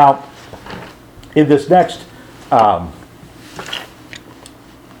 Now, in this next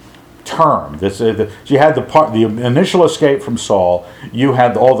term, so you had the initial escape from Saul. You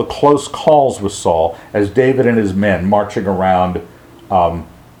had all the close calls with Saul as David and his men marching around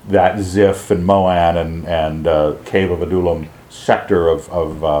that Ziph and Moan and Cave of Adullam sector of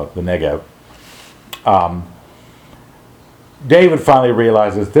the Negev. David finally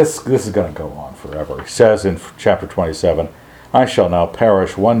realizes this is going to go on forever. He says in chapter 27, I shall now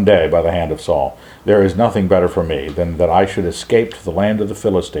perish one day by the hand of Saul. There is nothing better for me than that I should escape to the land of the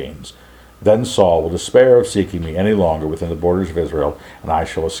Philistines. Then Saul will despair of seeking me any longer within the borders of Israel, and I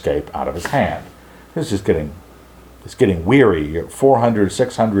shall escape out of his hand. This is getting weary. You're 400,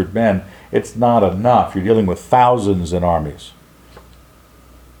 600 men. It's not enough. You're dealing with thousands in armies.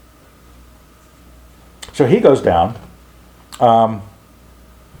 So he goes down to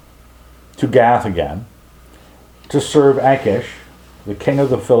Gath again to serve Achish, the king of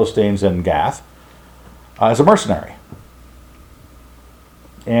the Philistines in Gath, as a mercenary.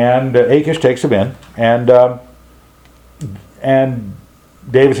 And Achish takes him in, and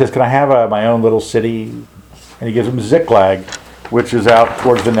David says, can I have my own little city? And he gives him Ziklag, which is out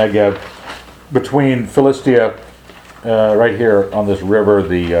towards the Negev, between Philistia, right here on this river,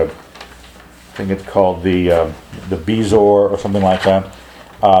 I think it's called the Bezor or something like that,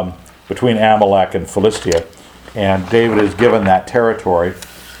 between Amalek and Philistia. And David is given that territory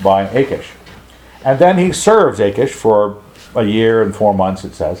by Achish. And then he serves Achish for a year and 4 months,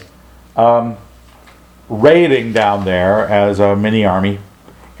 it says, raiding down there as a mini army.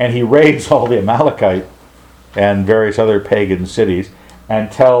 And he raids all the Amalekite and various other pagan cities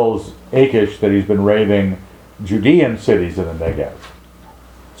and tells Achish that he's been raiding Judean cities in the Negev.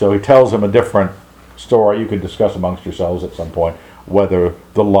 So he tells him a different story. You can discuss amongst yourselves at some point whether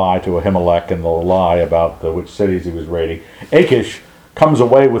the lie to Ahimelech and the lie about which cities he was raiding. Achish comes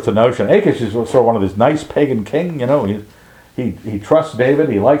away with the notion. Achish is sort of one of this nice pagan king, He trusts David.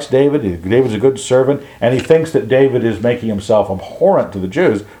 He likes David. David's a good servant, and he thinks that David is making himself abhorrent to the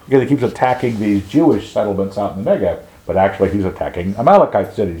Jews because he keeps attacking these Jewish settlements out in the Negev. But actually, he's attacking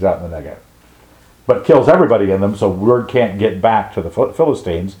Amalekite cities out in the Negev, but kills everybody in them. So word can't get back to the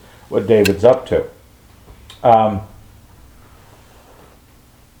Philistines what David's up to.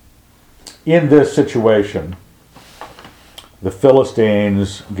 In this situation, the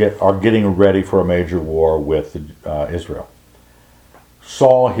Philistines are getting ready for a major war with Israel.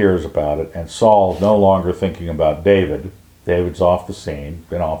 Saul hears about it, and Saul's no longer thinking about David. David's off the scene,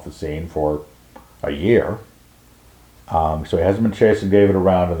 been off the scene for a year. So he hasn't been chasing David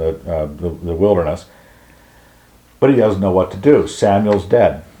around in the wilderness, but he doesn't know what to do. Samuel's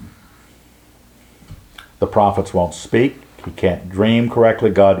dead. The prophets won't speak. He can't dream correctly.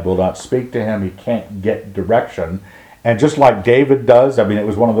 God will not speak to him. He can't get direction. And just like David does, it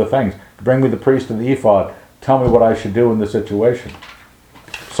was one of the things. Bring me the priest of the ephod. Tell me what I should do in this situation.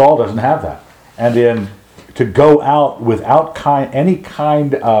 Saul doesn't have that. And then to go out without any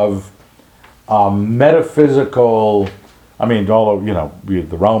kind of metaphysical,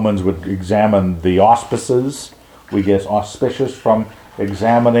 the Romans would examine the auspices. We get auspicious from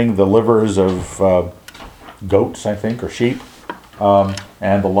examining the livers of goats, I think, or sheep.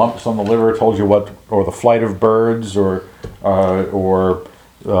 And the lumps on the liver told you what, or the flight of birds, or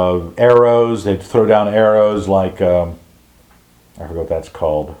arrows. They'd throw down arrows like, I forget what that's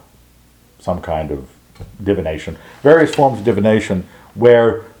called, some kind of divination. Various forms of divination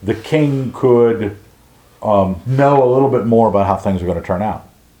where the king could know a little bit more about how things are going to turn out.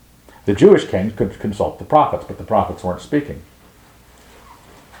 The Jewish kings could consult the prophets, but the prophets weren't speaking.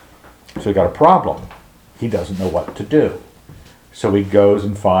 So he got a problem. He doesn't know what to do. So he goes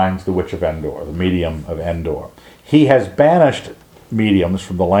and finds the witch of Endor, the medium of Endor. He has banished mediums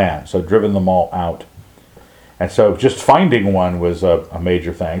from the land, so driven them all out. And so just finding one was a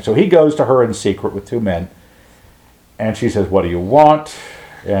major thing. So he goes to her in secret with 2 men. And she says, what do you want?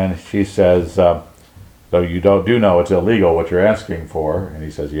 And she says, So you do know it's illegal what you're asking for. And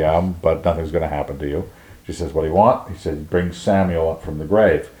he says, yeah, but nothing's going to happen to you. She says, what do you want? He says, bring Samuel up from the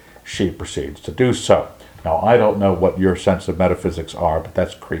grave. She proceeds to do so. Now, I don't know what your sense of metaphysics are, but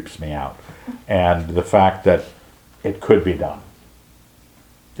that creeps me out. And the fact that it could be done.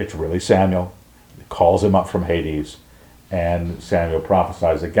 It's really Samuel. He calls him up from Hades, and Samuel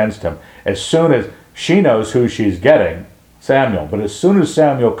prophesies against him. As soon as she knows who she's getting, Samuel, but as soon as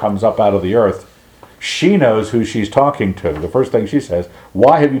Samuel comes up out of the earth, she knows who she's talking to. The first thing she says,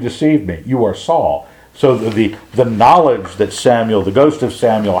 why have you deceived me? You are Saul. So the knowledge that Samuel, the ghost of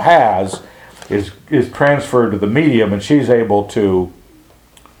Samuel, has is transferred to the medium, and she's able to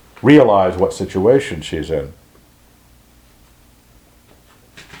realize what situation she's in.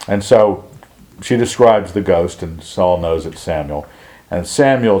 And so she describes the ghost, and Saul knows it's Samuel. And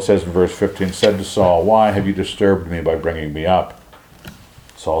Samuel, it says in verse 15, said to Saul, why have you disturbed me by bringing me up?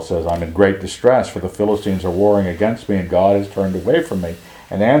 Saul says, I'm in great distress, for the Philistines are warring against me, and God has turned away from me,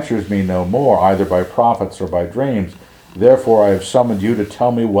 and answers me no more, either by prophets or by dreams. Therefore I have summoned you to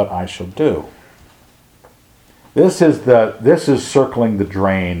tell me what I shall do. This is circling the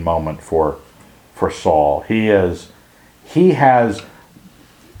drain moment for Saul. He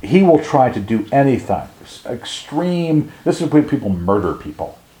will try to do anything. Extreme. This is when people murder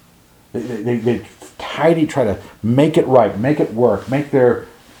people. They try to make it right, make it work, make their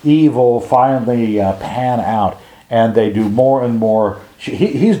evil finally pan out, and they do more and more.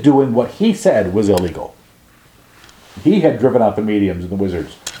 He's doing what he said was illegal. He had driven out the mediums and the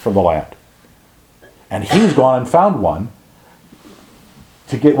wizards from the land. And he's gone and found one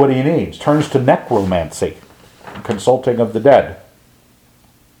to get what he needs. Turns to necromancy, consulting of the dead.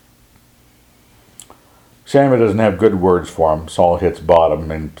 Samuel doesn't have good words for him. Saul hits bottom,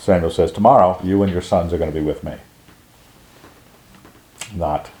 and Samuel says, tomorrow, you and your sons are going to be with me. It's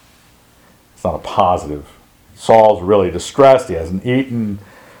not a positive. Saul's really distressed. He hasn't eaten.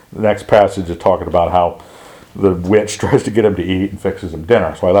 The next passage is talking about how the witch tries to get him to eat and fixes him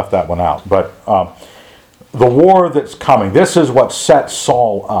dinner. So I left that one out. But the war that's coming, this is what sets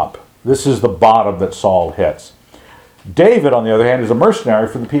Saul up. This is the bottom that Saul hits. David, on the other hand, is a mercenary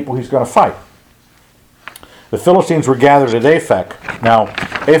for the people he's going to fight. The Philistines were gathered at Aphek. Now,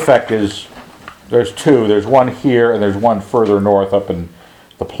 Aphek there's two. There's one here and there's one further north up in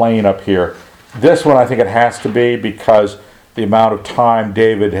the plain up here. This one I think it has to be because the amount of time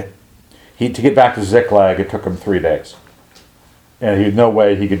David, to get back to Ziklag, it took him 3 days. And he had no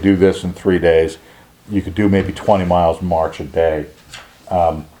way he could do this in 3 days. You could do maybe 20 miles march a day.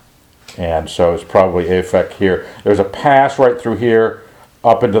 And so it's probably Aphek here. There's a pass right through here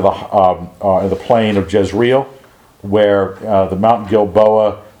up into the plain of Jezreel, where the Mount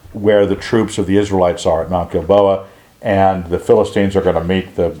Gilboa, where the troops of the Israelites are at Mount Gilboa, and the Philistines are going to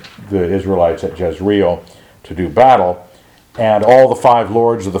meet the Israelites at Jezreel to do battle. And all the 5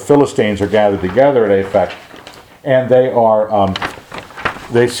 lords of the Philistines are gathered together at Aphek, and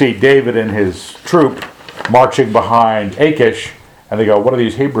they see David and his troop marching behind Achish, and they go, what are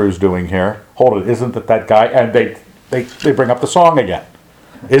these Hebrews doing here? Hold it, isn't that guy? And they bring up the song again.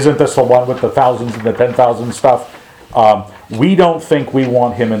 Isn't this the one with the thousands and the 10,000 stuff? We don't think we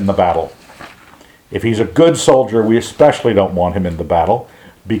want him in the battle. If he's a good soldier, we especially don't want him in the battle,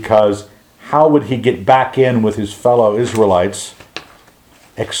 because how would he get back in with his fellow Israelites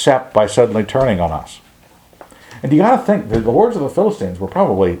except by suddenly turning on us? And you got to think, the lords of the Philistines were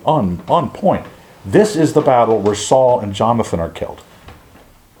probably on point. This is the battle where Saul and Jonathan are killed.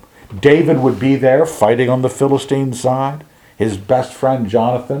 David would be there fighting on the Philistine side. His best friend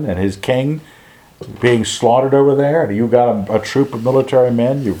Jonathan and his king being slaughtered over there. And you got a troop of military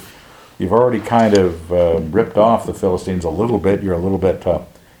men. You've already kind of ripped off the Philistines a little bit. You're a little bit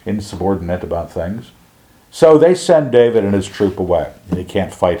insubordinate about things. So they send David and his troop away. He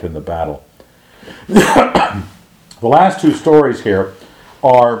can't fight in the battle. The last 2 stories here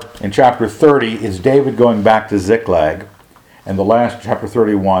are, in chapter 30, is David going back to Ziklag, and the last, chapter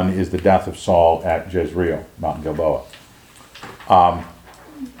 31, is the death of Saul at Jezreel, Mount Gilboa.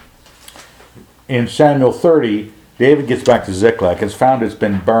 In Samuel 30, David gets back to Ziklag, has found it's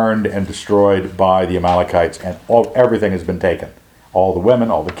been burned and destroyed by the Amalekites, and everything has been taken. All the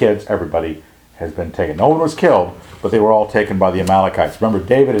women, all the kids, everybody has been taken. No one was killed, but they were all taken by the Amalekites. Remember,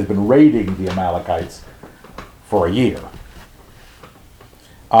 David has been raiding the Amalekites for a year.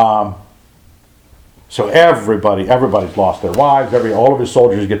 So everybody's lost their wives. All of his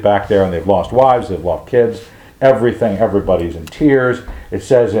soldiers get back there and they've lost wives, they've lost kids, everybody's in tears. It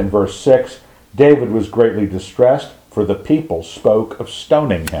says in verse 6, David was greatly distressed, for the people spoke of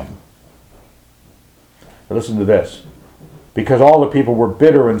stoning him. Now listen to this. because all the people were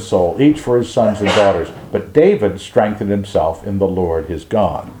bitter in soul, each for his sons and daughters. But David strengthened himself in the Lord his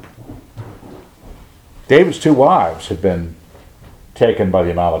God. David's 2 wives had been taken by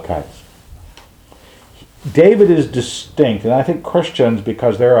the Amalekites. David is distinct, and I think Christians,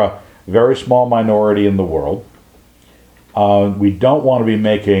 because they're a very small minority in the world, we don't want to be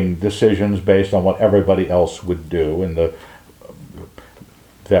making decisions based on what everybody else would do, and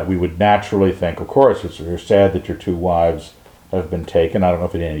that we would naturally think, of course, you're sad that your 2 wives have been taken. I don't know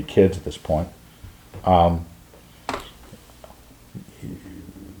if he had any kids at this point.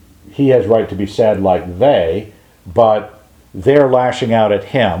 He has right to be sad like they, but they're lashing out at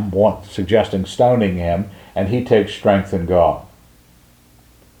him, suggesting stoning him, and he takes strength in God.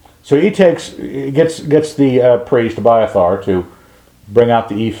 So he gets the priest Abiathar to bring out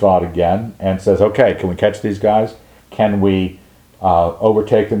the ephod again and says, okay, can we catch these guys? Can we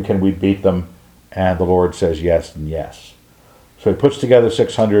overtake them? Can we beat them? And the Lord says yes and yes. So he puts together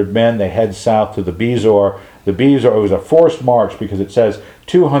 600 men. They head south to the Bezor. The Bezor, it was a forced march because it says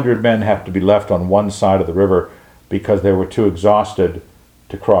 200 men have to be left on one side of the river because they were too exhausted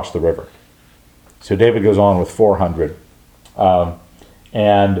to cross the river. So David goes on with 400.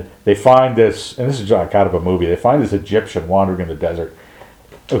 And they find this, and this is like out of a movie, they find this Egyptian wandering in the desert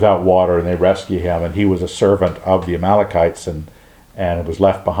without water, and they rescue him, and he was a servant of the Amalekites and was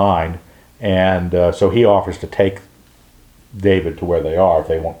left behind. And so he offers to take David to where they are if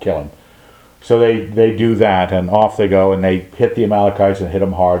they won't kill him. So they do that, and off they go, and they hit the Amalekites and hit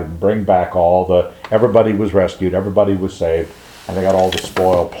them hard and bring back everybody was rescued, everybody was saved, and they got all the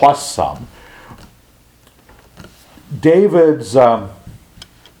spoil, plus some. David's,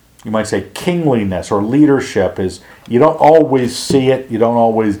 you might say, kingliness or leadership is, you don't always see it, you don't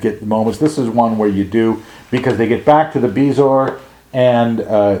always get the moments. This is one where you do, because they get back to the Bezor, and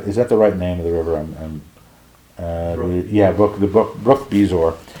is that the right name of the river? Brook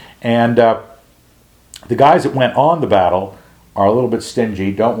Bezor. And the guys that went on the battle are a little bit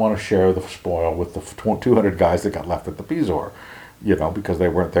stingy, don't want to share the spoil with the 200 guys that got left at the Bezor, because they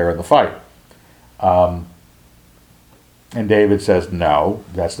weren't there in the fight. And David says, no,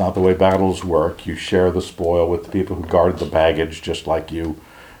 that's not the way battles work. You share the spoil with the people who guarded the baggage, just like the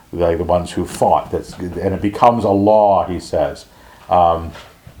ones who fought. And it becomes a law, he says. And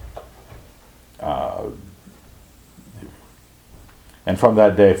from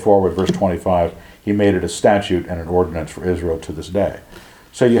that day forward, verse 25, he made it a statute and an ordinance for Israel to this day.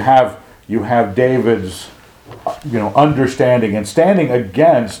 So you have David's, understanding and standing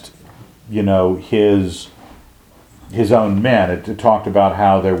against, his own men. It talked about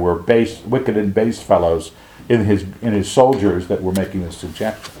how there were wicked and base fellows in his soldiers that were making this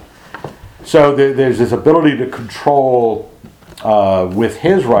suggestion. So there's this ability to control with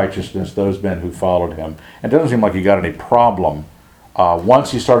his righteousness those men who followed him. It doesn't seem like he got any problem.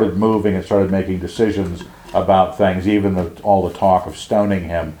 Once he started moving and started making decisions about things, even all the talk of stoning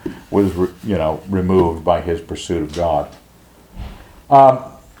him was removed by his pursuit of God.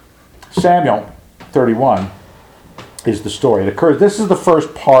 Samuel 31 is the story. It occurs. This is the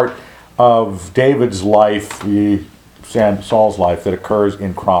first part of David's life, Saul's life, that occurs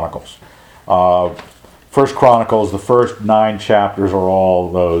in Chronicles. First Chronicles, the first 9 chapters are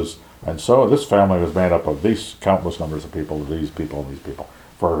all those. And so this family was made up of these countless numbers of people, these people, and these people,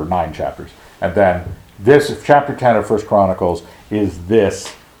 for 9 chapters. And then this, chapter 10 of First Chronicles, is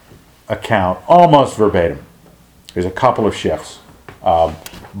this account, almost verbatim. There's a couple of shifts.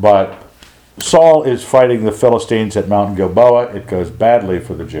 But Saul is fighting the Philistines at Mount Gilboa. It goes badly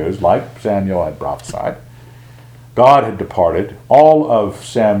for the Jews, like Samuel had prophesied. God had departed. All of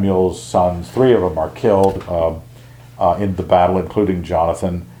Samuel's sons, 3 of them are killed in the battle, including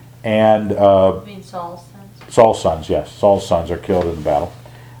Jonathan. And You mean Saul's sons? Saul's sons, yes. Saul's sons are killed in the battle.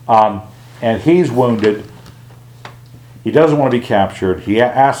 And he's wounded. He doesn't want to be captured. He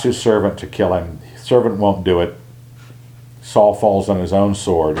asks his servant to kill him. His servant won't do it. Saul falls on his own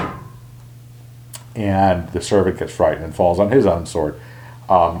sword. And the servant gets frightened and falls on his own sword.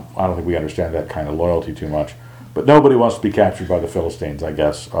 I don't think we understand that kind of loyalty too much. But nobody wants to be captured by the Philistines, I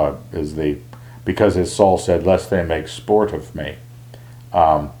guess, because as Saul said, lest they make sport of me.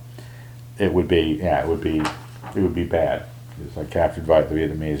 It would be bad. It's like captured by the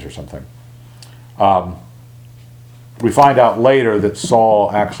Vietnamese or something. We find out later that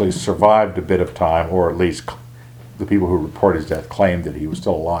Saul actually survived a bit of time, or at least the people who report his death claimed that he was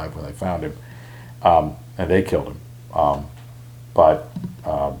still alive when they found him. And they killed him. And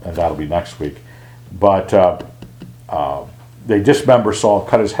that'll be next week. But they dismember Saul,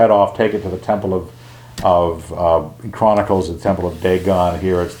 cut his head off, take it to the temple in Chronicles, the temple of Dagon.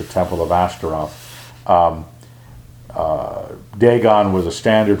 Here it's the temple of Ashtaroth. Dagon was a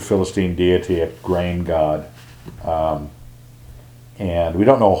standard Philistine deity, a grain god. And we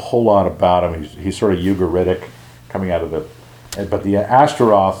don't know a whole lot about him. He's sort of Ugaritic, coming out of the... But the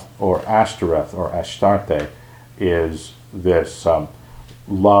Ashtaroth, or Ashtoreth, or Ashtarte, is this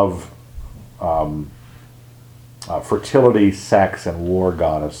love, fertility, sex, and war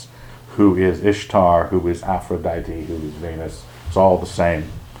goddess, who is Ishtar, who is Aphrodite, who is Venus. It's all the same.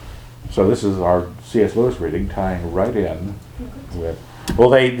 So this is our C.S. Lewis reading, tying right in with... Well,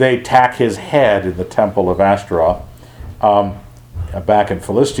 they tack his head in the temple of Ashtaroth. Back in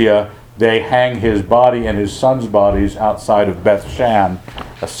Philistia, they hang his body and his son's bodies outside of Beth Shan,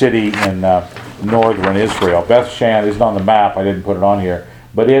 a city in northern Israel. Beth Shan isn't on the map, I didn't put it on here,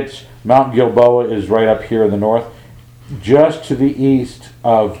 but Mount Gilboa is right up here in the north. Just to the east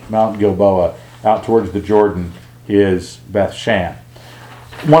of Mount Gilboa, out towards the Jordan, is Beth Shan.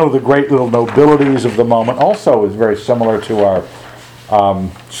 One of the great little nobilities of the moment also is very similar to our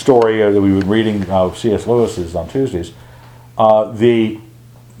story that we've been reading of C.S. Lewis's on Tuesdays. The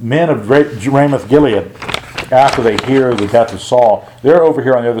men of Ramoth Gilead, after they hear the death of Saul, they're over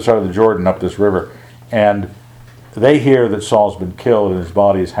here on the other side of the Jordan up this river, and they hear that Saul's been killed and his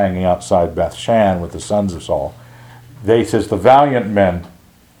body is hanging outside Beth Shan with the sons of Saul. They says the valiant men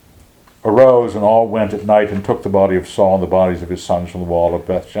arose and all went at night and took the body of Saul and the bodies of his sons from the wall of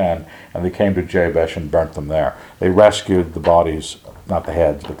Beth Shan, and they came to Jabesh and burnt them there. They rescued the bodies, not the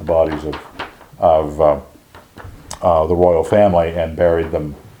heads, but the bodies of the royal family and buried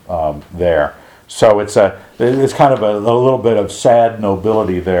them there. So it's kind of a little bit of sad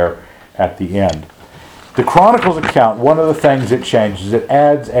nobility there at the end. The Chronicles account, one of the things it changes, it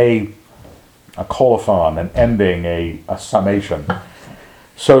adds a colophon, an ending, a summation.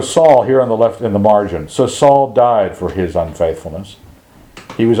 So Saul, here on the left in the margin, so Saul died for his unfaithfulness.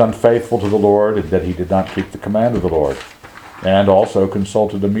 He was unfaithful to the Lord in that he did not keep the command of the Lord, and also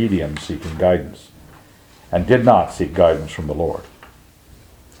consulted a medium seeking guidance, and did not seek guidance from the Lord.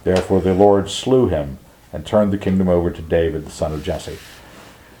 Therefore the Lord slew him and turned the kingdom over to David, the son of Jesse.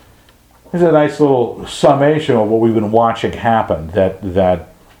 This is a nice little summation of what we've been watching happen, that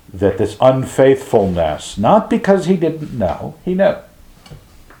this unfaithfulness, not because he didn't know, he knew.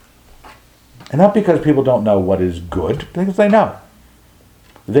 And not because people don't know what is good, because they know.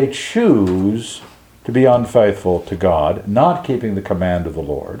 They choose to be unfaithful to God, not keeping the command of the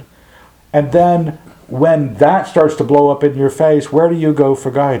Lord. And then when that starts to blow up in your face, where do you go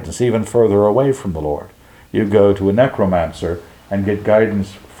for guidance? Even further away from the Lord. You go to a necromancer and get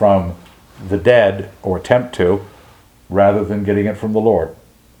guidance from the dead, or attempt to, rather than getting it from the Lord.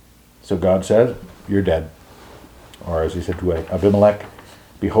 So God says, you're dead. Or as he said to Abimelech,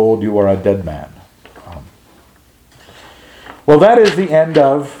 behold, you are a dead man. Well, that is the end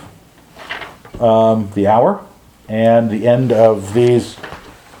of the hour and the end of these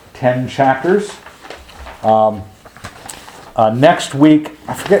 10 chapters. Next week,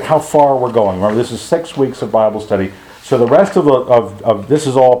 I forget how far we're going. Remember, this is 6 weeks of Bible study. So the rest of this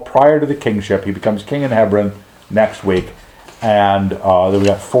is all prior to the kingship. He becomes king in Hebron next week. And then we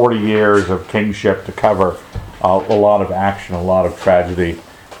got 40 years of kingship to cover. A lot of action, a lot of tragedy.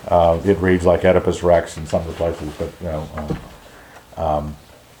 It reads like Oedipus Rex in some of the places, but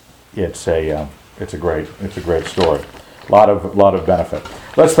it's a great story. A lot of benefit.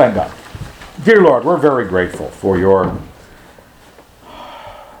 Let's thank God. Dear Lord, we're very grateful for your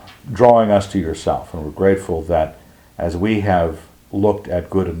drawing us to yourself, and we're grateful that as we have looked at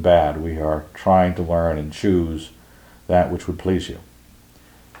good and bad, we are trying to learn and choose that which would please you.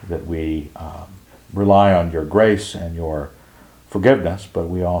 That we rely on your grace and your forgiveness, but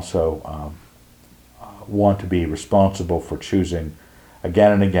we also want to be responsible for choosing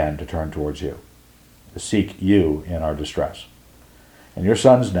again and again to turn towards you, to seek you in our distress. In your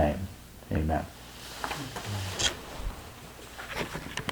Son's name, amen.